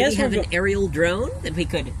 I guess we have an aerial drone that we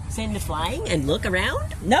could send flying and look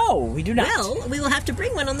around? No, we do not. Well, we will have to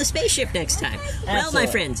bring one on the spaceship next time. Absolutely. Well, my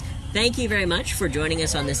friends, thank you very much for joining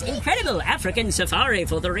us on this incredible African safari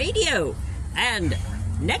for the radio. And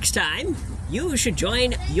next time, you should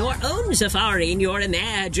join your own safari in your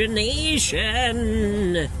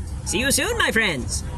imagination. See you soon, my friends.